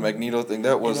Magneto thing.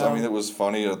 That was, it was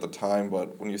funny at the time,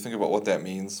 but when you think about what that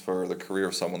means for the career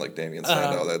of someone like Damien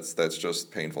Sandow, that's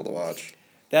just painful to watch.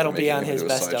 That'll be on his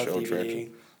best of DVD.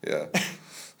 Yeah.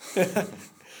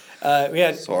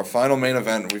 So our final main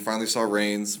event, we finally saw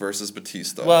Reigns versus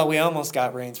Batista. Well, we almost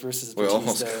got Reigns versus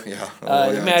Batista.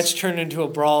 The match turned into a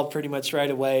brawl pretty much right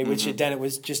away, which then it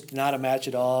was just not a match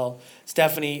at all.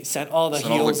 Stephanie sent all the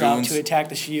heels out to attack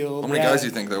the Shield. How many guys do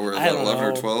you think there were? 11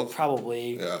 or 12?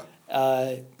 Probably.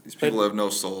 Yeah. These people have no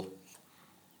soul.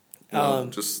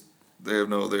 Just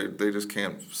They just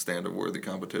can't stand a worthy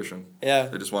competition. Yeah.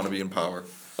 They just want to be in power.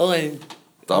 Well, and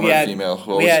dominant female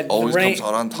who always comes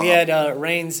out on top. We had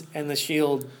Reigns and the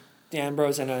Shield,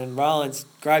 Ambrose and Rollins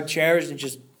grab chairs and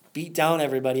just beat down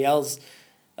everybody else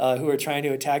who were trying to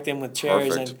attack them with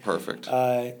chairs. Perfect.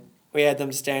 We had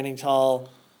them standing tall.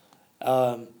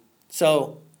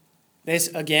 So this,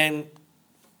 again,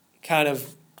 kind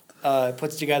of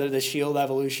puts together the Shield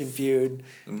Evolution feud,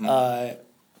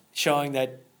 showing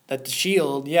that the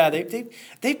Shield,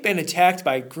 they've been attacked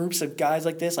by groups of guys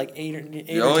like this, like eight or 10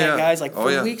 guys,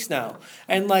 for weeks now,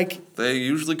 and they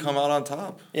usually come out on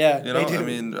top. Yeah, you know, I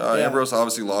mean, Ambrose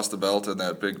obviously lost the belt in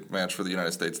that big match for the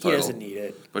United States title. He doesn't need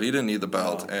it, but he didn't need the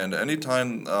belt. No. And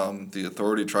anytime the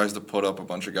Authority tries to put up a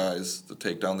bunch of guys to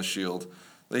take down the Shield,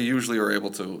 they usually are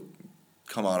able to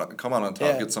come out on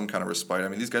top, get some kind of respite. I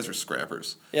mean, these guys are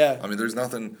scrappers. Yeah, I mean, there's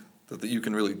nothing that you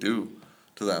can really do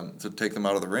to them to take them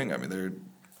out of the ring. I mean,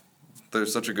 they're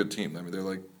such a good team. I mean, they're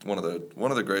like one of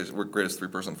the greatest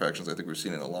 3-person factions I think we've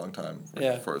seen in a long time.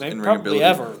 Yeah, as far as in-ring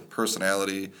ability,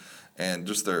 personality, and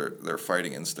just their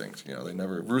fighting instinct. You know,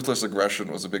 ruthless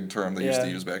aggression was a big term they used to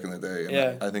use back in the day,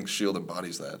 and I think Shield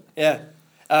embodies that. Yeah.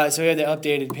 So we had the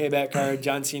updated Payback card: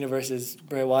 John Cena versus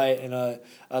Bray Wyatt in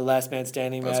a Last Man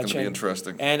Standing match. That's going to be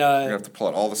interesting. And you're going to have to pull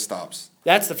out all the stops.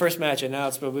 That's the first match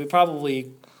announced, but we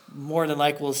probably more than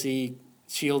likely will see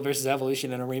Shield versus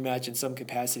Evolution in a rematch in some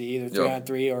capacity, either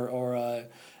 3-on-3 or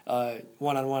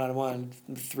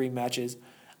 1-on-1-on-1, 3 matches.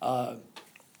 And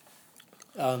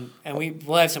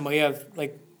we'll have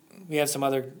some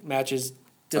other matches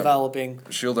developing.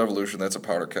 Shield Evolution, that's a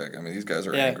powder keg. I mean, these guys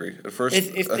are angry. At first, I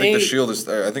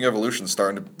think Evolution's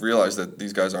starting to realize that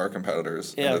these guys are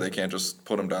competitors and that they can't just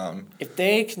put them down. If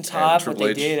they can top what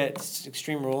they did at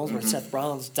Extreme Rules, where Seth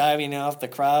Rollins diving off the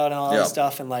crowd and all that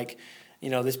stuff, and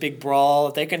this big brawl,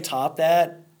 if they can top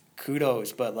that,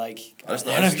 kudos. But I just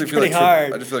feel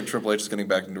like Triple H is getting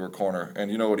back into her corner,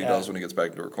 and you know what he does when he gets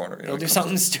back into her corner. He'll do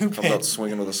something stupid. Comes out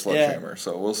swinging with a sledgehammer.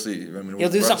 So we'll see. I mean, he'll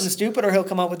do something stupid, or he'll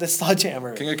come out with a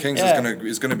sledgehammer. King of Kings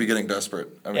is going to be getting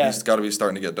desperate. I mean, he's got to be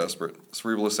starting to get desperate.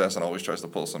 Cerebral Assassin always tries to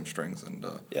pull some strings, and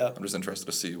I'm just interested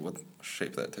to see what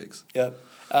shape that takes. Yep.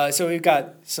 So we've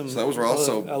got a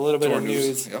little bit of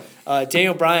news. Yep.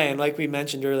 Daniel Bryan, like we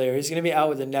mentioned earlier, he's going to be out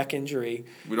with a neck injury.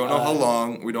 We don't know how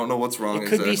long. We don't know what's wrong. It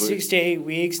could be 6 to 8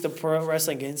 weeks. The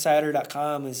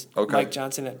ProWrestlingInsider.com is Mike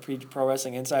Johnson at Pro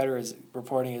Wrestling Insider is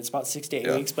reporting it's about 6 to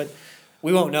 8 weeks, but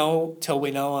we won't know till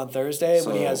we know on Thursday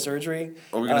when he has surgery.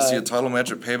 Are we going to see a title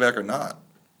match at Payback or not?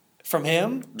 From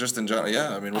him? Just in general,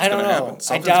 yeah. I mean, what's going to happen?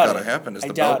 Something's got to happen. Is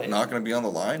the belt not going to be on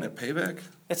the line at Payback?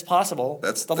 It's possible.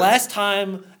 That's last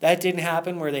time that didn't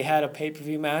happen, where they had a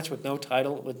pay-per-view match with no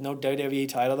WWE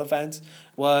title defense,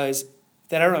 was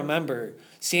that I remember.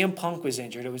 CM Punk was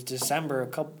injured. It was December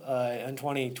in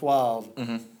 2012.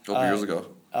 Mm-hmm. A couple years ago.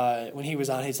 When he was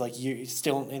on his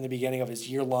still in the beginning of his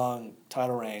year-long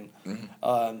title reign.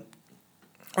 Mm-hmm.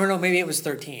 Or no, maybe it was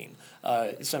 13.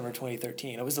 December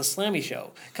 2013. It was the Slammy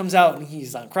show. Comes out and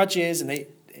he's on crutches, and he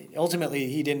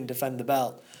didn't defend the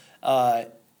belt.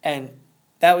 And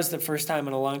that was the first time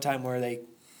in a long time where they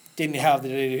didn't have the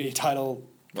WWE title.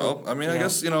 Well, I mean, I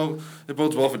guess, it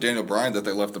bodes well for Daniel Bryan that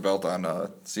they left the belt on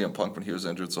CM Punk when he was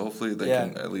injured, so hopefully they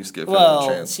can at least give him a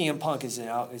chance. CM Punk is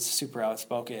super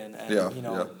outspoken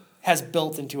and, has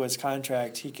built into his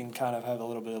contract, he can kind of have a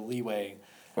little bit of leeway.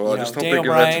 Well, I just hope they give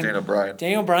that to Daniel Bryan.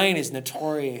 Daniel Bryan is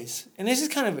notorious. And this is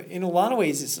kind of, in a lot of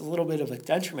ways, it's a little bit of a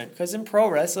detriment. Because in pro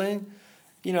wrestling,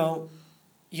 you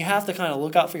have to kind of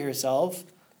look out for yourself.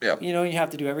 Yeah. You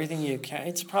have to do everything you can.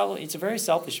 It's a very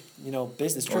selfish,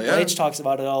 business. Triple H talks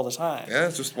about it all the time. Yeah,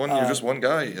 it's just one. You're just one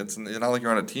guy. It's not like you're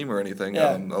on a team or anything.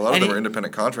 Yeah. A lot of them are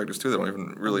independent contractors too. They don't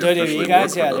even really officially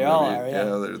guys, work for they all are.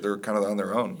 Yeah, they're kind of on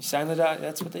their own. You sign the dot.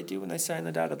 That's what they do when they sign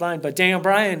the dotted line. But Daniel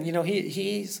Bryan,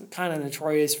 he's kind of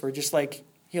notorious for just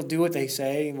he'll do what they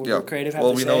say, and what creative have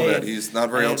to say. Well, we know that. He's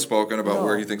not very outspoken about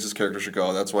where he thinks his character should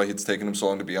go. That's why it's taken him so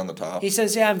long to be on the top. He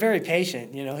says, I'm very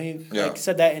patient. He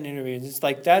said that in interviews. It's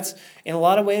that's, in a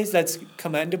lot of ways, that's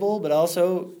commendable, but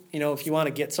also, if you want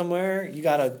to get somewhere, you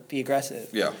got to be aggressive.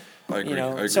 Yeah, I agree.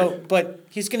 But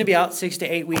he's going to be out 6 to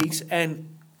 8 weeks, and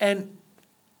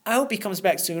I hope he comes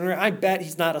back sooner. I bet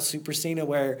he's not a Super Cena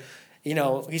where...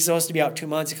 he's supposed to be out 2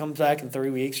 months. He comes back in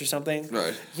 3 weeks or something.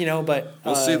 Right. But...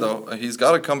 We'll see, though. He's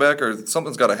got to come back or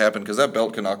something's got to happen because that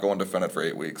belt cannot go undefended for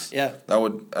 8 weeks. Yeah. That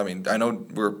would... I mean, I know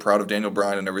we're proud of Daniel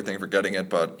Bryan and everything for getting it,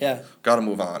 but got to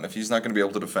move on. If he's not going to be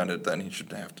able to defend it, then he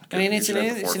should have to... It's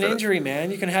an injury, man.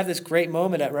 You can have this great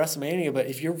moment at WrestleMania, but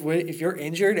if you're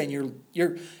injured and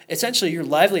you're essentially your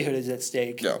livelihood is at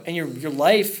stake and your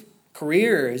life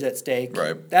career is at stake,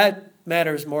 right.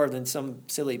 matters more than some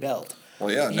silly belt. Well,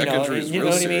 yeah, neck injury is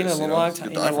real serious. You know what I mean?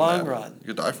 In the long run. You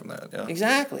could die from that, yeah.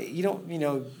 Exactly. You don't,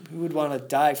 who would want to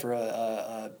die for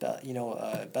a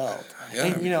belt? Yeah.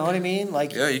 And, you know what I mean?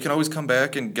 Like. Yeah, he can always come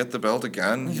back and get the belt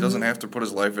again. Mm-hmm. He doesn't have to put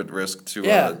his life at risk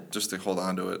to just to hold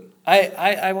on to it.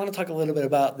 I want to talk a little bit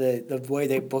about the way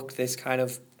they booked this kind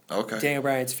of Daniel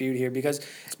Bryan's feud here, because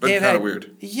it's been kind of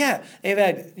weird. Yeah, they've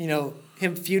had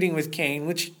him feuding with Kane,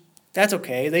 which that's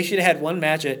okay. They should have had one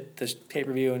match at this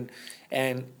pay-per-view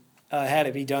and had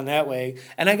it be done that way.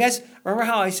 And I guess, remember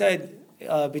how I said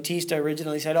Batista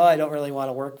originally said, I don't really want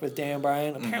to work with Daniel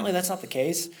Bryan? Apparently that's not the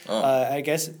case. I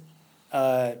guess.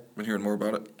 Been hearing more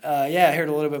about it? Yeah, I heard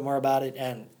a little bit more about it,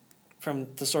 and from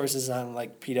the sources on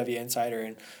like PW Insider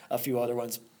and a few other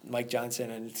ones, Mike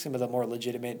Johnson and some of the more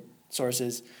legitimate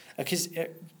sources. Because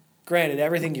granted,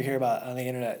 everything you hear about on the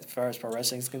internet as far as pro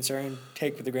wrestling is concerned,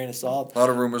 take with a grain of salt. A lot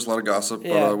of rumors, a lot of gossip.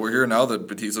 Yeah. But we're here now that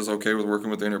Batista's okay with working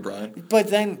with Daniel Bryan. But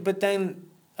then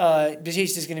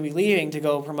Batista's going to be leaving to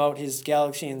go promote his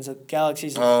Galaxies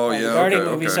Guardian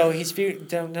movie. Okay. So he's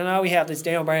now we have this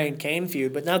Daniel Bryan Kane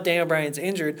feud, but now Daniel Bryan's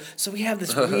injured, so we have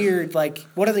this weird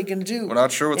what are they going to do? We're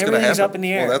not sure what's going to happen. Up in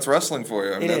the air. Well, that's wrestling for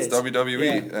you. I mean, that's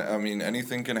WWE. Yeah. I mean,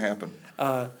 anything can happen.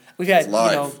 We've had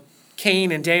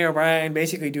Kane and Daniel Bryan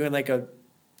basically doing like a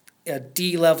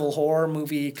D-level horror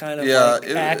movie kind of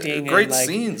acting. Great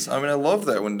scenes. I mean, I love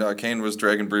that when Kane was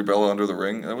dragging Brie Bella under the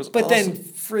ring. That was awesome. But then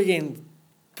friggin'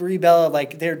 Brie Bella,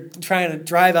 they're trying to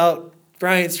drive out.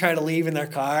 Brian's trying to leave in their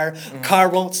car. Car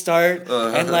won't start.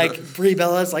 And Brie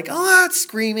Bella's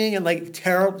screaming and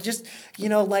terrible. Just,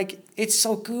 it's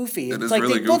so goofy. It's like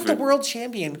really they booked the world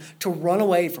champion to run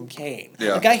away from Kane.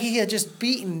 Yeah. The guy he had just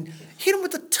beaten, hit him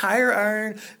with a tire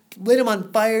iron, lit him on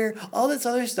fire, all this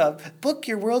other stuff. Book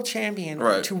your world champion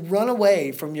to run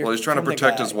away from your. Well, he's trying to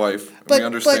protect his wife. We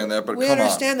understand that, but we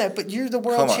understand that. But you're the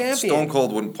world champion. Stone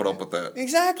Cold wouldn't put up with that.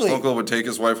 Exactly. Stone Cold would take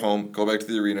his wife home, go back to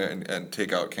the arena, and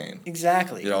take out Kane.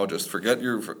 Exactly. Just forget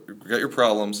your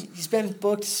problems. He's been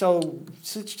booked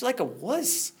such like a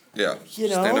wuss. Yeah,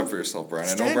 stand up for yourself, Brian.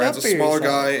 I know Brian's a smaller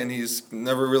guy, and he's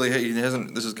never really. He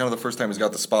hasn't. This is kind of the first time he's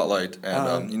got the spotlight,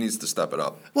 and he needs to step it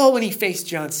up. Well, when he faced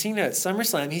John Cena at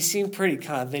SummerSlam, he seemed pretty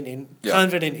confident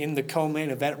in the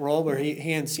co-main event role, where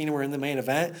he and Cena were in the main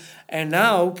event, and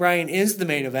now Brian is the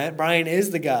main event. Brian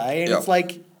is the guy, and it's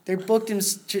like they booked him.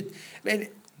 And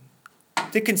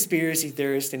the conspiracy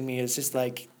theorist in me is just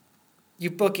like,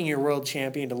 you booking your world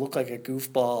champion to look like a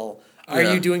goofball. Are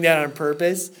you doing that on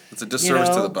purpose? It's a disservice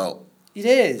to the belt. It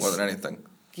is. More than anything.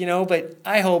 But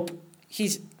I hope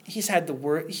he's had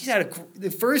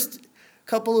the first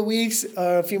couple of weeks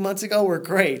a few months ago were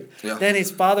great. Yeah. Then his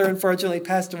father unfortunately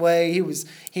passed away.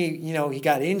 He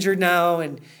got injured now,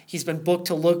 and he's been booked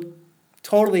to look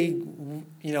totally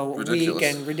weak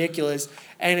and ridiculous.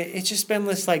 And it's just been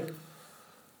this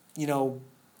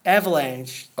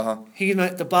avalanche. He's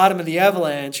at the bottom of the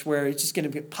avalanche where it's just going to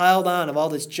be piled on of all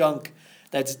this junk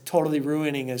that's totally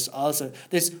ruining this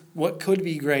what could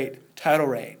be great title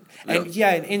reign. And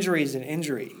an injury is an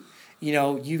injury.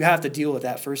 You have to deal with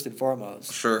that first and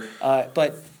foremost. Sure.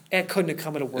 But it couldn't have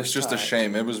come at a worse time. It's just a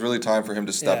shame. It was really time for him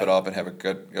to step it up and have a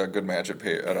good match at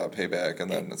Payback,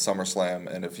 and then at SummerSlam.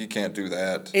 And if he can't do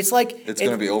that, it's going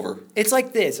to be over. It's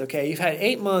like this, okay? You've had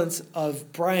 8 months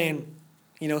of Brian.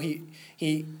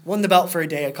 He won the belt for a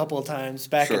day a couple of times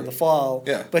back in the fall.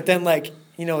 Yeah. But then it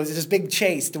was this big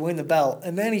chase to win the belt,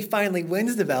 and then he finally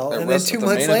wins the belt, and then 2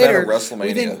 months later,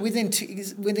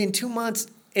 within 2 months,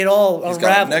 it all unravels. He's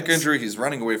got a neck injury. He's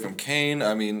running away from Kane.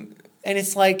 I mean, and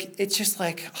it's just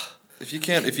like. If he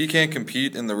can't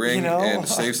compete in the ring and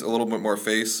save a little bit more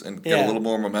face and get a little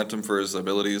more momentum for his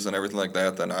abilities and everything like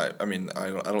that, then I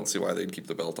don't see why they'd keep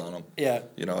the belt on him. Yeah.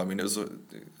 It was.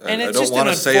 I don't want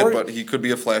to say it, but he could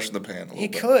be a flash in the pan. He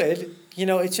could.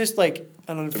 It's just like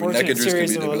an unfortunate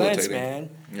series of events, man.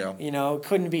 Yeah. It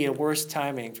couldn't be a worse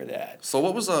timing for that. So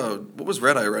what was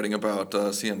Red Eye writing about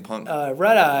CM Punk?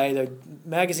 Red Eye, the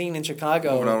magazine in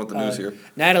Chicago. Moving on with the news here.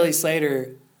 Natalie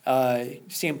Slater,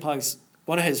 CM Punk's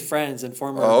one of his friends and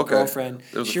former girlfriend.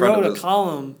 She wrote a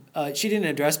column. She didn't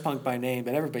address Punk by name,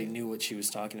 but everybody knew what she was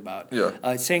talking about.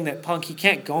 Yeah. Saying that Punk, he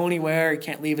can't go anywhere, he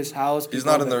can't leave his house. He's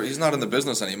not in the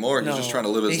business anymore. He's just trying to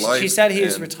live his life. She said he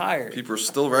was retired. People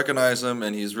still recognize him,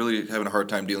 and he's really having a hard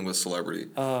time dealing with celebrity.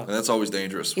 And that's always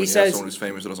dangerous when you have someone who's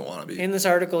famous who doesn't want to be. In this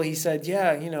article, he said,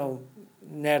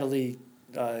 Natalie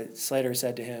Slater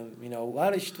said to him, why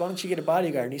don't you get a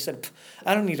bodyguard? And he said,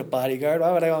 I don't need a bodyguard.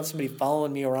 Why would I want somebody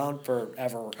following me around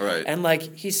forever? Right. And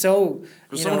he's so.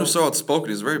 For someone who's so outspoken,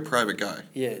 he's a very private guy.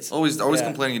 He is. Always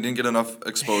complaining he didn't get enough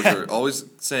exposure. Always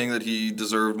saying that he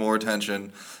deserved more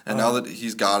attention, and now that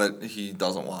he's got it, he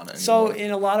doesn't want it anymore. So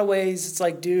in a lot of ways, it's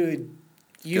like, dude.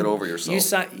 Get over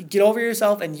yourself. Get over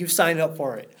yourself, and you signed up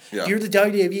for it. Yeah. You're the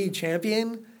WWE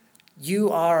champion.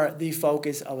 You are the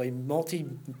focus of a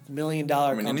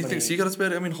multi-million-dollar company. And he thinks he got his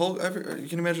bad. Hulk. You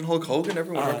can imagine Hulk Hogan.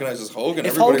 Everyone recognizes Hogan.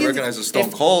 Everybody recognizes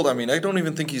Stone Cold. I don't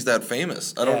even think he's that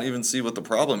famous. I don't even see what the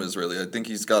problem is, really. I think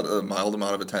he's got a mild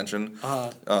amount of attention.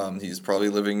 He's probably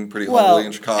living pretty humbly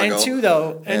in Chicago.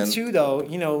 And two, though,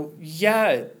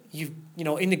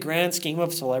 in the grand scheme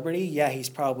of celebrity, he's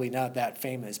probably not that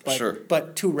famous. But, sure.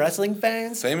 But to wrestling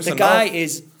fans, famous the enough. guy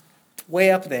is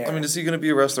way up there. Is he going to be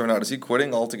a wrestler or not? Is he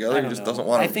quitting altogether? He just doesn't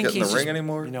want to get in the ring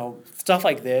anymore? Stuff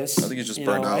like this. I think he's just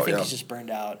burned out. I think he's just burned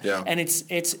out. Yeah. And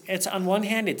it's on one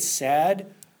hand it's sad,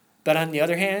 but on the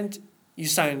other hand, you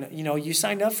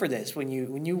signed up for this when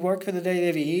you work for the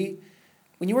WWE,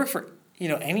 when you work for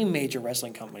any major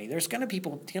wrestling company, there's gonna be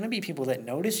people that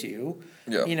notice you.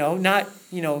 Yeah.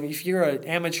 If you're an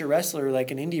amateur wrestler,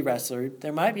 like an indie wrestler,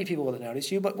 there might be people that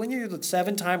notice you. But when you're the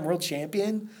 7-time world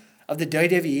champion of the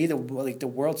WWE, the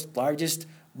world's largest,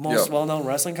 most well-known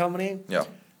wrestling company,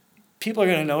 people are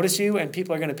going to notice you, and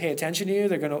people are going to pay attention to you.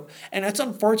 And it's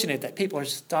unfortunate that people are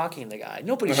stalking the guy.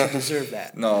 Nobody should deserve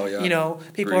that. No, yeah.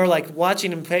 People are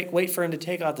watching him wait for him to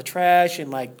take out the trash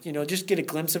and just get a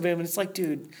glimpse of him. And it's like,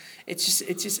 dude, it's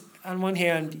just on one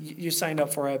hand you signed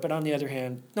up for it, but on the other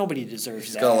hand, nobody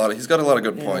deserves that. He's got a lot of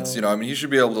good points. He should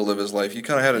be able to live his life. He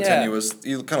kind of had a tenuous.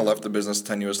 He kind of left the business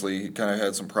tenuously. He kind of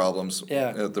had some problems.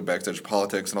 At the backstage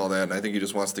politics and all that. And I think he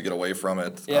just wants to get away from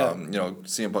it. Yeah.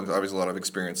 CM Punk's obviously a lot of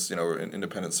experience. In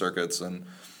independent circuits and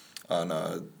on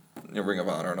Ring of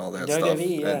Honor and all that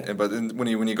WWE, stuff. But when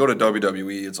you go to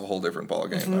WWE, it's a whole different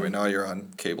ballgame. Mm-hmm. Now you're on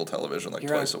cable television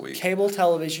twice a week. Cable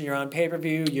television, you're on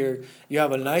pay-per-view. You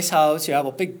have a nice house. You have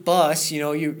a big bus. He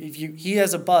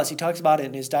has a bus. He talks about it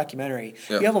in his documentary.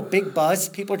 Yep. You have a big bus.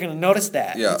 People are going to notice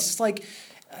that. Yeah. It's just like,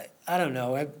 I don't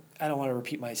know. I don't want to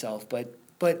repeat myself, but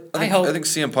I think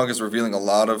CM Punk is revealing a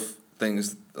lot of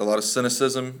things, a lot of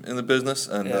cynicism in the business,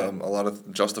 and a lot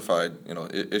of justified,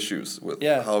 issues with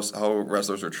how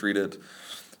wrestlers are treated,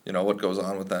 what goes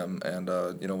on with them, and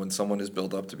when someone is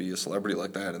built up to be a celebrity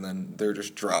like that, and then they're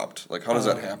just dropped. How does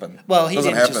that happen? Well, he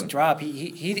didn't just drop.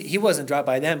 He wasn't dropped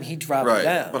by them. He dropped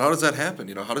them. But how does that happen?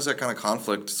 How does that kind of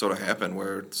conflict sort of happen,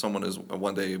 where someone is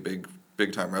one day a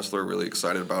big time wrestler, really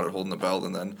excited about it, holding the belt,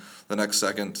 and then the next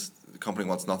second the company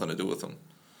wants nothing to do with them?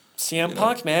 CM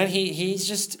Punk, man, he's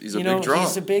just he's a big draw.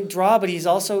 He's a big draw, but he's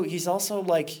also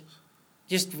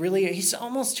just really he's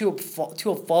almost to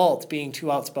a fault being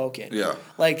too outspoken. Yeah.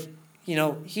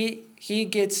 He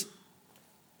gets,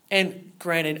 and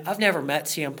granted, I've never met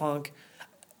CM Punk.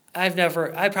 I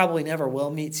probably never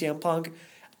will meet CM Punk.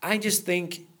 I just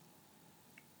think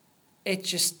it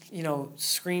just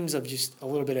screams of just a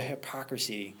little bit of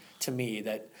hypocrisy to me,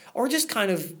 or just kind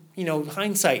of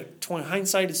hindsight.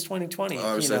 Hindsight is 20/20.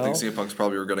 I think CM Punk's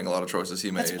probably regretting a lot of choices he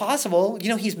made. That's possible.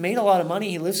 He's made a lot of money.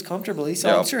 He lives comfortably,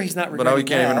 so I'm sure he's not regretting. But now he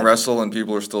can't even wrestle, and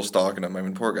people are still stalking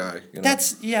him. Poor guy.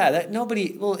 That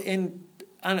nobody. Well,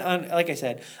 on like I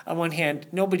said, on one hand,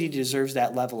 nobody deserves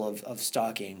that level of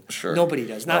stalking. Sure. Nobody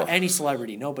does. Not any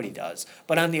celebrity. Nobody does.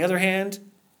 But on the other hand,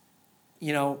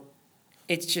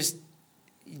 it's just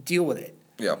deal with it.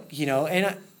 Yeah.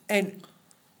 And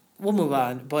we'll move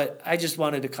on, but I just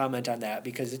wanted to comment on that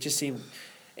because it just seemed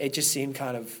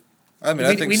kind of. I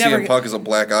think CM Punk is a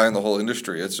black eye in the whole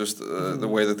industry. It's just the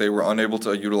way that they were unable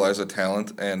to utilize a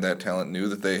talent, and that talent knew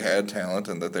that they had talent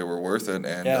and that they were worth it,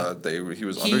 and he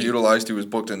was underutilized. He was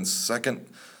booked in second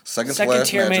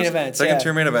tier main events.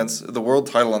 Tier main events, the world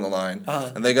title on the line,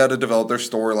 and they got to develop their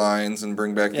storylines and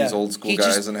bring back these old school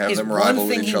guys and have them rival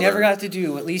with each other. One thing he never got to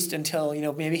do, at least until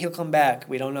maybe he'll come back.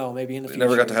 We don't know. Maybe in the future.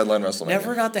 Never got to headline WrestleMania.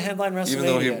 Never got to headline WrestleMania. Even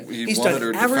though he's won it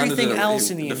or everything else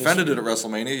in the industry. Defended it at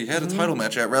WrestleMania. He had a title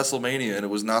match at WrestleMania, and it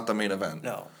was not the main event.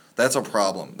 No. That's a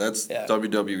problem. That's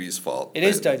WWE's fault. It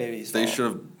is WWE's fault. They should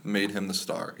have made him the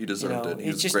star. He deserved it. He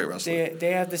was a great wrestler.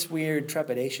 They have this weird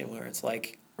trepidation where it's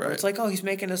like. Right. It's like, he's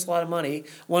making us a lot of money.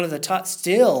 One of the top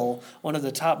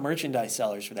merchandise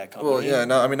sellers for that company. Well, yeah.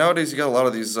 Nowadays you got a lot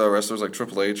of these wrestlers like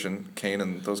Triple H and Kane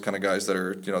and those kind of guys that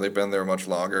are, they've been there much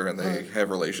longer and they have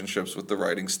relationships with the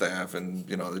writing staff, and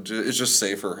it's just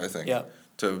safer, I think,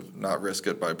 to not risk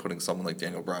it by putting someone like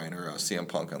Daniel Bryan or CM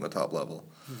Punk on the top level.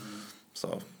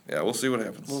 So, yeah, we'll see what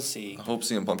happens. We'll see. I hope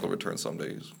CM Punk will return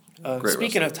someday.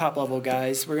 Speaking of top-level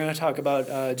guys, we're going to talk about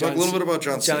Talk a little bit about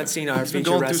John Cena. John Cena, our He's been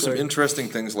going through some interesting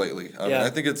things lately. I mean, I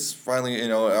think it's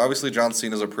finally, obviously John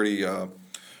Cena's a pretty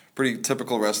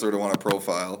typical wrestler to want to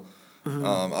profile. Mm-hmm.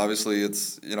 Obviously,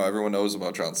 it's, everyone knows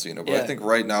about John Cena, but I think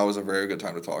right now is a very good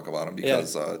time to talk about him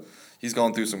because he's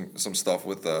going through some stuff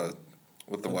with the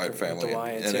Wyatt family. The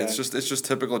Wyatts, and it's just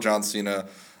typical John Cena.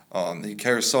 He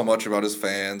cares so much about his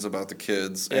fans, about the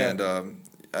kids, and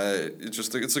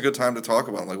it's a good time to talk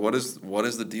about him. Like, what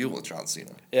is the deal with John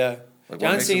Cena? Yeah.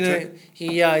 John Cena,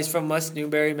 he's from West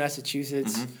Newbury,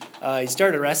 Massachusetts. Mm-hmm. He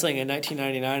started wrestling in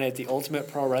 1999 at the Ultimate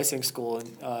Pro Wrestling School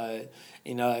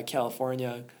in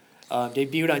California.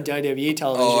 Debuted on WWE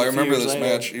television. Oh, I remember this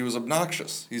match. He was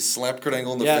obnoxious. He slapped Kurt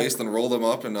Angle in the face, then rolled him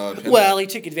up and Well, he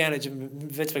took advantage of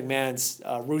Vince McMahon's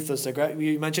ruthless aggression.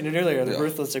 You mentioned it earlier, the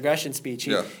ruthless aggression speech.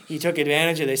 He took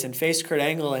advantage of this and faced Kurt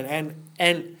Angle.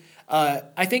 And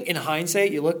I think in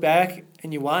hindsight, you look back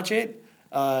and you watch it,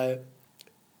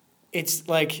 it's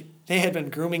like they had been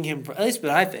grooming him, at least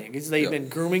what I think, is they've been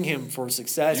grooming him for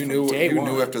success from day one.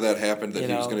 You knew after that happened that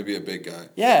he was going to be a big guy.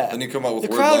 Yeah. Then you come out with the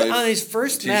Word crowd Life, on his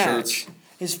first t-shirts.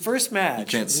 match, you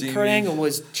can't see Kurt me. Angle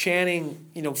was chanting,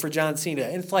 for John Cena.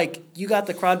 And it's like you got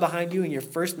the crowd behind you in your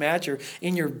first match or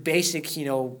in your basic,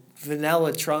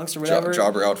 vanilla trunks or whatever.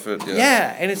 Jobber outfit, yeah.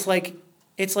 Yeah, and it's like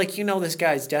this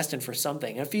guy's destined for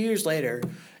something. And a few years later,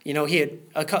 he had.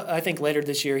 I think later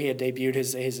this year he had debuted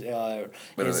his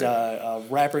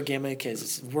rapper gimmick,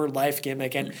 his Word Life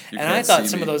gimmick, and I thought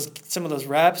some of those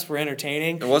raps were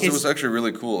entertaining. It was actually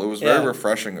really cool. It was very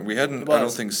refreshing. We hadn't, I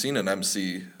don't think, seen an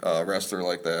MC wrestler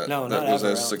like that. No, that was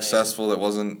as successful. That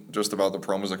wasn't just about the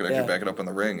promos that could actually back it up in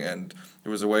the ring, and it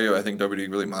was a way I think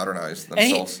WWE really modernized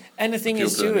themselves. And the thing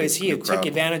is too is he took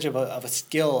advantage of a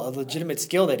legitimate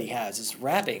skill that he has is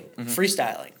rapping,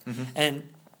 freestyling,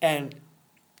 and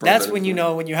that's when you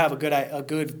know when you have a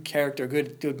good character,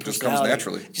 good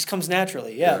personality. Just comes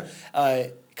naturally. Yeah.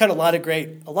 Cut a lot of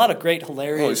great,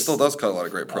 hilarious. Oh, he still does cut a lot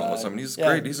of great promos. I mean, he's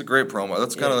great. He's a great promo.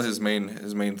 That's kind of his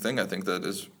main thing. I think that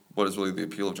is what is really the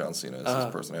appeal of John Cena is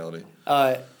his personality.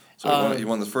 So he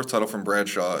won the first title from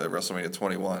Bradshaw at WrestleMania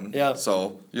 21. Yeah.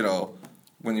 So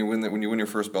when you win your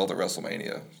first belt at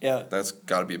WrestleMania, that's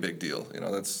got to be a big deal.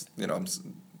 That's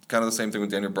kind of the same thing with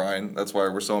Daniel Bryan. That's why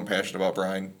we're so impassioned about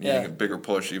Bryan needing a bigger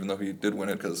push, even though he did win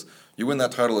it, because you win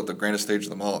that title at the grandest stage of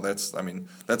them all. That's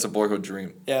a boyhood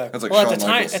dream. Yeah. That's like Shawn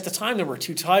Michaels. At the time there were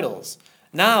 2 titles.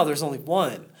 Now there's only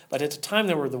 1. But at the time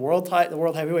there were the world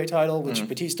heavyweight title, which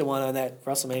Batista won on that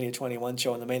WrestleMania 21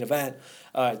 show in the main event.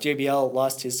 JBL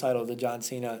lost his title to John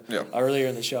Cena earlier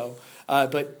in the show.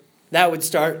 But that would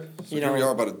start, here we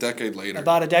are about a decade later.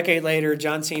 About a decade later,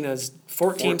 John Cena's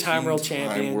 14-time world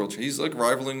champion. He's like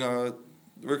rivaling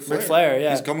Ric Flair. Ric Flair,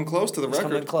 yeah. He's coming close to the record.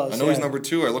 Coming close, I know he's number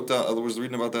 2. I was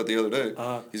reading about that the other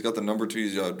day. He's got the number 2.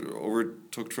 He's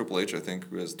overtook Triple H, I think,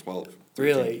 who has 12. 13.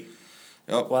 Really?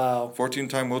 Yep. Wow.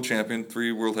 14-time world champion,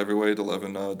 3 world heavyweight,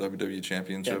 11 WWE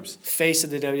championships. Yeah. Face of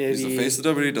the WWE. He's the face of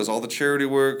the WWE, does all the charity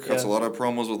work, cuts a lot of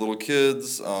promos with little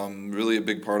kids. Really a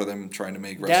big part of them trying to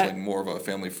make wrestling more of a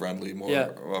family-friendly, more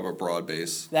of a broad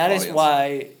base audience. Is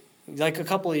why, like a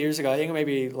couple of years ago, I think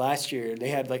maybe last year, they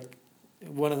had like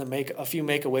one of the a few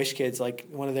Make-A-Wish kids, like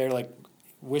one of their like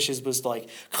wishes was to like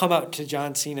come out to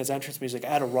John Cena's entrance music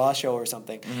at a Raw show or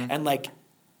something. Mm-hmm. And like,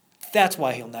 that's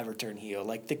why he'll never turn heel.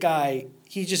 Like the guy,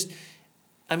 he just,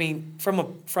 I mean,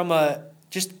 from a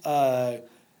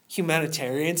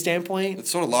humanitarian standpoint,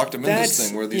 it's sort of locked him in this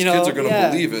thing where these kids are going to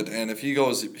believe it, and if he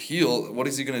goes heel, what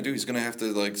is he going to do? He's going to have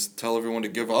to like tell everyone to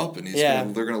give up, and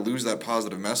they're going to lose that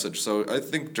positive message. So I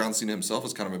think John Cena himself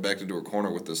has kind of been backed into a corner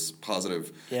with this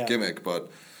positive gimmick, but.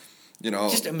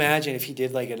 Just imagine if he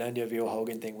did like an NWO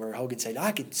Hogan thing where Hogan said,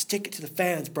 "I could stick it to the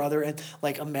fans, brother," and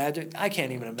like imagine. I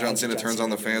can't even imagine. John Cena turns on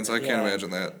the fans. I can't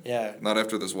imagine that. Yeah. Not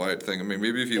after this Wyatt thing. I mean,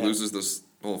 maybe if he loses this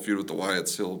whole feud with the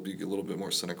Wyatts, he'll be a little bit more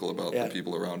cynical about the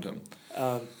people around him.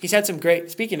 He's had some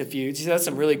great. Speaking of feuds, he's had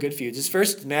some really good feuds. His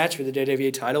first match for the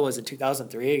WWE title was in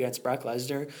 2003 against Brock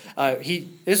Lesnar.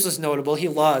 This was notable. He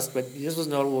lost, but this was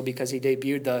notable because he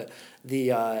debuted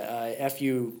the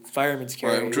FU Fireman's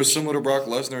Carry. Right, which was similar to Brock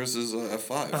Lesnar's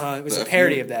F5. It was a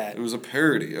parody of that. It was a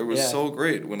parody. It was so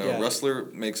great when a wrestler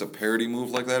makes a parody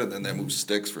move like that, and then that move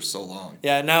sticks for so long.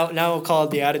 Yeah, now we'll call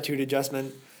it the Attitude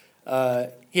Adjustment.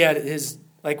 He had his,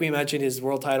 like we mentioned, his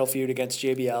world title feud against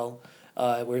JBL,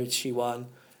 where she won.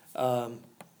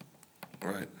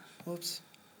 Right. Whoops.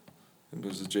 It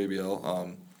was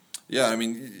JBL. Yeah, I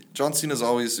mean, John Cena's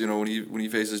always, when he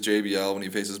faces JBL, when he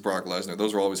faces Brock Lesnar,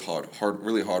 those are always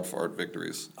really hard-fought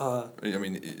victories. I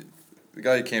mean, the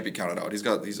guy can't be counted out.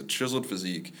 He's a chiseled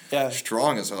physique,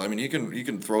 strong as hell. I mean, he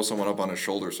can throw someone up on his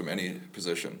shoulders from any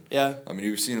position. Yeah. I mean,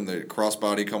 you've seen him, the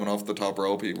crossbody coming off the top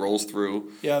rope. He rolls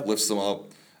through, lifts them up,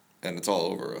 and it's all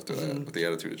over after that with the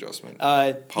attitude adjustment.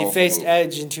 He faced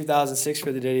Edge in 2006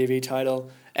 for the WWE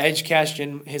title. Edge cashed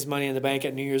in his Money in the Bank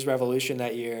at New Year's Revolution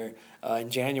that year in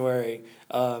January.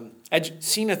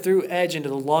 Cena threw Edge into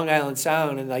the Long Island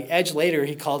Sound, and like Edge later,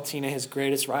 he called Cena his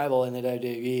greatest rival in the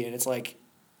WWE, and it's like,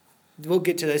 we'll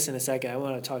get to this in a second. I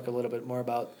want to talk a little bit more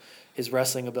about his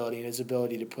wrestling ability and his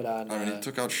ability to put on. He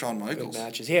took out Shawn Michaels.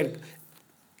 Matches. He had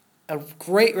a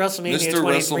great WrestleMania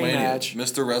 23 match.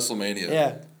 Mr. WrestleMania.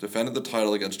 Yeah. Defended the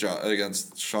title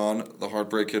against Shawn the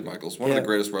Heartbreak Kid Michaels, one of the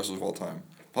greatest wrestlers of all time.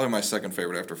 Probably my second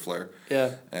favorite after Flair.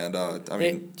 Yeah. And I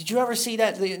mean, did you ever see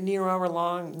that near hour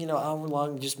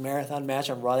long just marathon match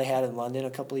on Raw they had in London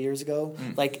a couple of years ago?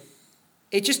 Like,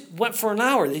 it just went for an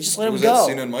hour. They just let him go. Was that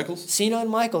Cena and Michaels? Cena and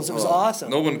Michaels. It was awesome.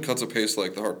 No one cuts a pace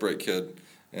like the Heartbreak Kid.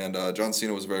 And John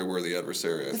Cena was a very worthy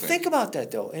adversary, I think. Think about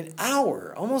that, though. An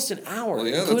hour. Almost an hour. Well,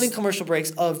 including commercial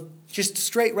breaks of just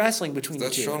straight wrestling between the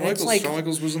two. Shawn Michaels. Like, Shawn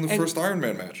Michaels was in the first Iron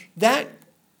Man match. That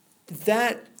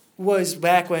was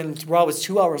back when Raw was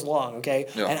 2 hours long, okay?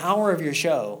 Yeah. An hour of your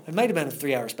show. It might have been a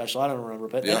 3 hour special. I don't remember.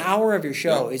 But an hour of your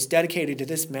show is dedicated to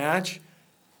this match.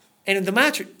 And the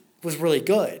match was really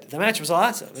good. The match was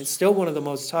awesome. It's still one of the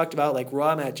most talked about, like,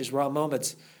 Raw matches, Raw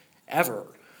moments ever.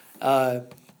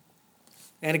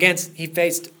 And again, he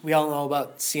faced, we all know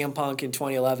about CM Punk in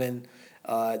 2011,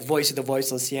 the voice of the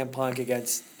voiceless CM Punk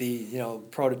against the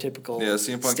prototypical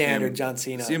standard John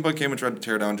Cena. CM Punk came and tried to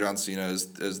tear down John Cena as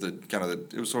the kind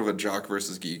of it was sort of a jock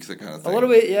versus geek, that kind of thing. A little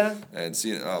bit, yeah. And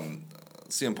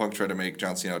CM Punk tried to make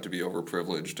John Cena out to be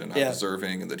overprivileged and not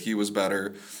deserving, and that he was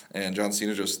better. And John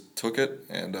Cena just took it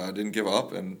and didn't give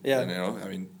up. And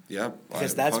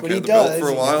because that's Punk what he had the does. belt for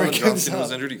a while, and John Cena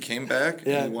was injured. He came back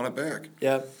and he won it back.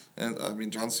 Yeah. And I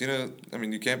mean, John Cena,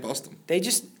 you can't bust him.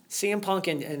 CM Punk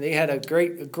and they had a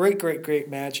great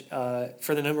match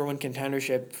for the number one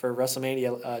contendership for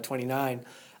WrestleMania 29,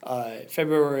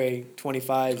 February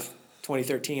 25,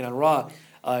 2013 on Raw.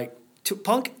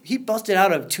 Punk, he busted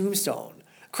out a tombstone.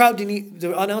 Crowd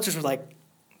the announcers were like,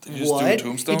 what? Do a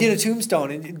tombstone? He did a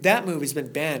tombstone, and that move has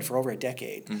been banned for over a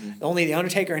decade. Mm-hmm. Only The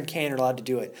Undertaker and Kane are allowed to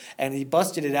do it. And he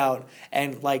busted it out,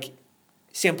 and like,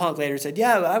 CM Punk later said,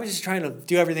 I was just trying to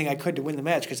do everything I could to win the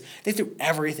match because they threw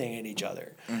everything at each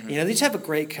other. Mm-hmm. They just have a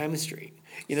great chemistry.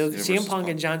 CM Punk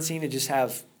and John Cena just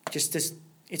have just this.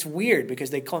 It's weird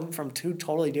because they come from two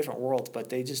totally different worlds, but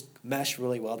they just mesh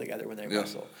really well together when they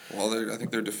wrestle. Well, I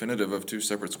think they're definitive of two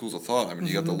separate schools of thought. I mean,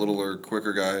 you got the littler,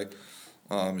 quicker guy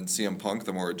in CM Punk,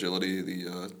 the more agility,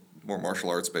 the more martial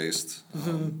arts based.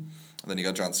 And then you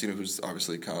got John Cena, who's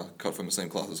obviously kind of cut from the same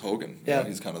cloth as Hogan. Yeah.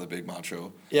 He's kind of the big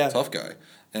macho, tough guy.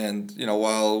 And,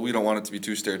 while we don't want it to be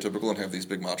too stereotypical and have these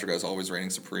big macho guys always reigning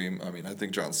supreme, I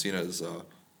think John Cena has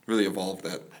really evolved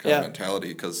that kind of mentality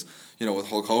because, with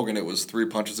Hulk Hogan, it was 3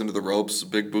 punches into the ropes,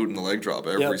 big boot and the leg drop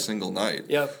every single night.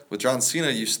 Yep. With John Cena,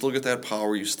 you still get that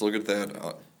power, you still get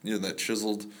that... that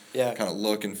chiseled kind of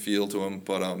look and feel to him,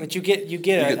 but you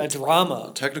get a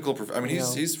drama. Technical,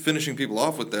 he's finishing people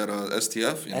off with that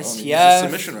STF. STF, he's a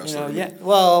submission wrestler.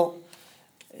 Well,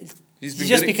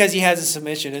 because he has a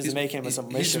submission doesn't make him a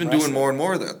submission wrestler. He's been doing more and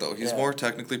more of that though. He's more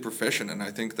technically proficient, and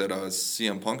I think that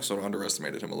CM Punk sort of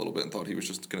underestimated him a little bit and thought he was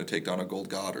just going to take down a gold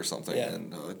god or something. Yeah.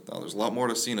 And there's a lot more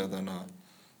to Cena than a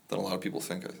lot of people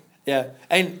think. Yeah,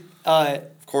 and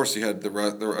of course, he had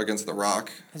the against The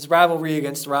Rock. His rivalry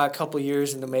against The Rock, a couple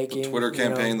years in the making. The Twitter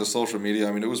campaign, the social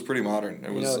media. It was pretty modern.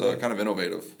 It was kind of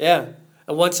innovative. Yeah,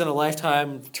 a once in a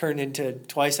lifetime turned into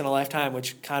twice in a lifetime,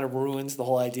 which kind of ruins the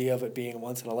whole idea of it being a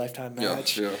once in a lifetime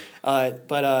match. Yeah.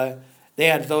 But they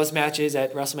had those matches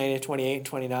at WrestleMania 28 and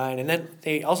 29, and then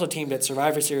they also teamed at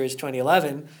Survivor Series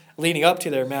 2011, leading up to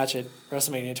their match at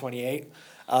WrestleMania 28.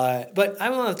 But I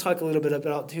want to talk a little bit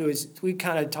about, too, is we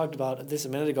kind of talked about this a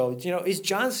minute ago, is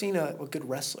John Cena a good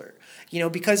wrestler?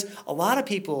 Because a lot of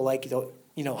people, like, hardcore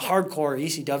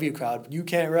ECW crowd, you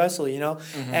can't wrestle,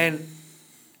 Mm-hmm. And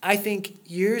I think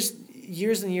years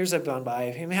and years have gone by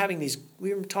of him having these,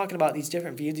 we were talking about these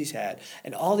different views he's had,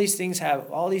 and all these things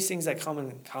that come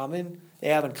in common, they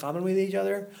have in common with each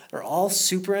other. They're all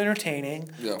super entertaining.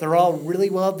 Yeah. They're all really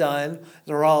well done.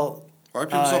 They're all... Why are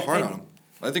people so hard on him?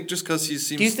 I think just because he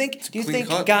seems do you think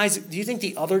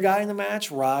the other guy in the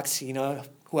match, Rock, Cena,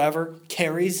 whoever,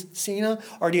 carries Cena,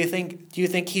 or do you think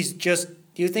he's John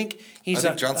Cena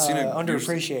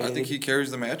underappreciated? I think he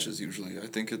carries the matches usually. I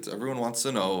think everyone wants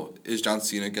to know, is John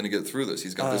Cena going to get through this?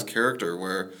 He's got this character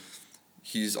where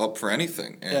he's up for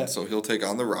anything, and so he'll take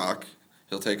on The Rock.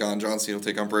 He'll take on John Cena. He'll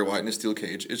take on Bray Wyatt in a steel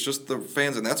cage. It's just the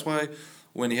fans, and that's why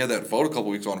when he had that vote a couple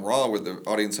weeks on Raw where the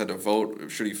audience had to vote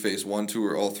should he face 1, 2,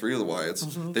 or all 3 of the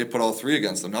Wyatts, they put all 3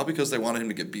 against him. Not because they wanted him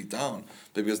to get beat down,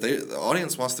 but because the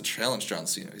audience wants to challenge John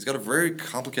Cena. He's got a very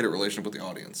complicated relationship with the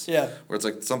audience. Yeah. Where it's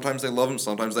like sometimes they love him,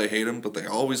 sometimes they hate him, but they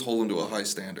always hold him to a high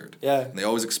standard. Yeah. And they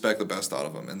always expect the best out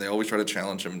of him, and they always try to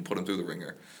challenge him and put him through the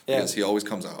ringer. Yeah. Because he always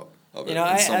comes out of it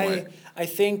in some way. I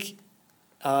think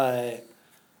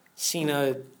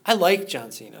Cena, I like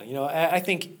John Cena. I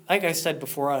think, like I said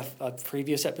before on a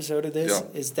previous episode of this,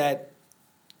 is that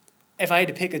if I had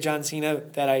to pick a John Cena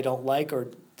that I don't like or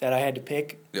that I had to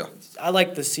pick, I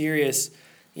like the serious,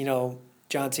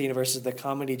 John Cena versus the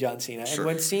comedy John Cena. Sure. And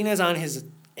when Cena's on his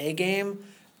A game,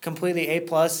 completely A+,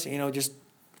 just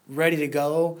ready to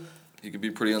go, he could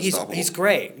be pretty unstoppable. He's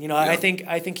great. I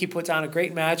think he puts on a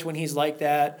great match when he's like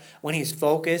that, when he's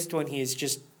focused, when he's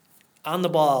just on the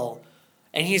ball.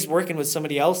 And he's working with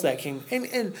somebody else that can...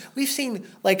 And we've seen,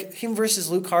 like, him versus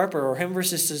Luke Harper or him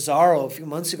versus Cesaro a few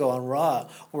months ago on Raw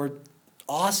were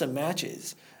awesome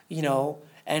matches,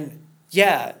 And,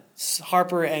 yeah,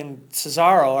 Harper and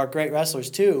Cesaro are great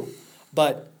wrestlers too.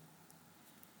 But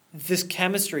this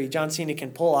chemistry John Cena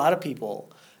can pull out of people,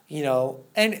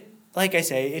 And, like I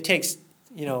say, it takes,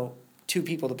 2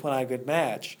 people to put on a good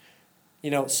match.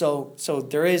 So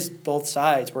there is both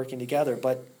sides working together,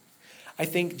 but... I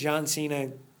think John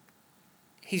Cena,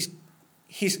 it's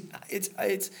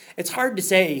hard to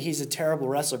say he's a terrible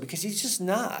wrestler because he's just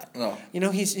not. No.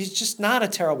 He's just not a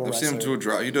terrible wrestler. I've seen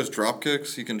him he does drop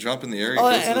kicks. He can jump in the air.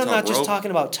 And I'm not just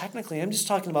talking about technically. I'm just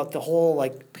talking about the whole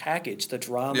package, the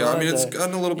drama. Yeah, it's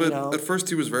gotten a little bit. At first,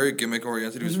 he was very gimmick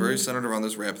oriented. He was very centered around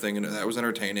this rap thing, and that was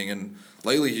entertaining. And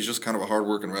lately, he's just kind of a hard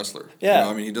working wrestler.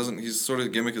 Yeah. He doesn't. His sort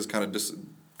of gimmick has kind of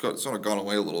sort of gone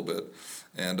away a little bit.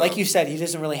 And, like you said, he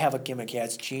doesn't really have a gimmick. He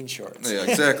has jean shorts. Yeah,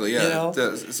 exactly. Yeah.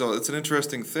 So it's an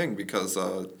interesting thing because,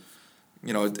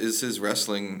 is his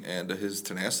wrestling and his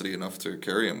tenacity enough to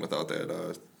carry him without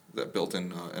that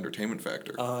built-in entertainment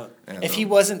factor? And, if he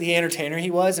wasn't the entertainer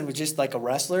he was and was just like a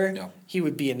wrestler, he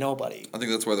would be a nobody. I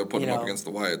think that's why they're putting him up against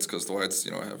the Wyatts because the Wyatts,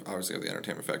 obviously have the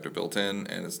entertainment factor built in,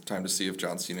 and it's time to see if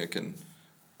John Cena can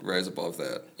rise above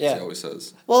that, as he always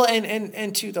says. Well,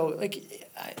 and too, though,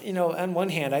 on one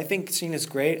hand, I think Cena's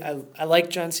great. I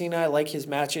like John Cena. I like his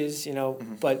matches,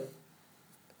 but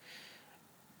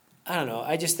I don't know.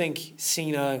 I just think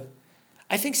Cena's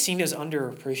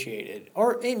underappreciated.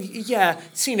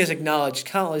 Cena's acknowledged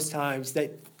countless times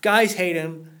that guys hate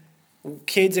him,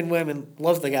 kids and women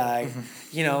love the guy,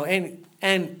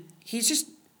 and he's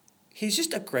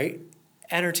just a great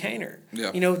entertainer.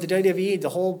 Yeah. The WWE, the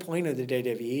whole point of the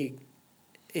WWE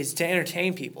is to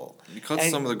entertain people. He cuts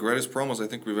some of the greatest promos I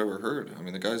think we've ever heard.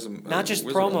 The guy's not just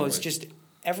promos, just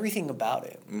everything about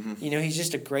it. Mm-hmm. He's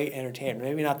just a great entertainer.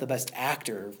 Maybe not the best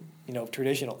actor,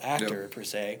 traditional actor per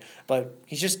se, but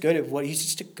he's just good at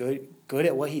good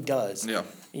at what he does. Yeah.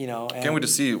 Can't wait to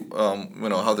see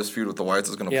how this feud with the Wyatts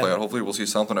is going to play out. Hopefully we'll see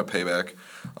something at Payback.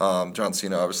 John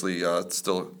Cena obviously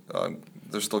still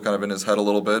they're still kind of in his head a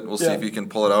little bit. We'll see if he can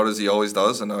pull it out as he always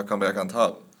does and come back on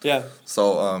top. Yeah.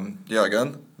 So,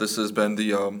 again, this has been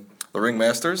the Ring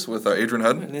Masters with Adrian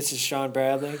Head. And this is Sean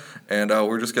Bradley. And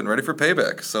we're just getting ready for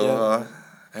Payback. So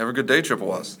have a good day,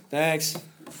 Chippewas. Thanks.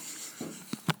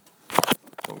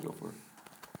 What we go for?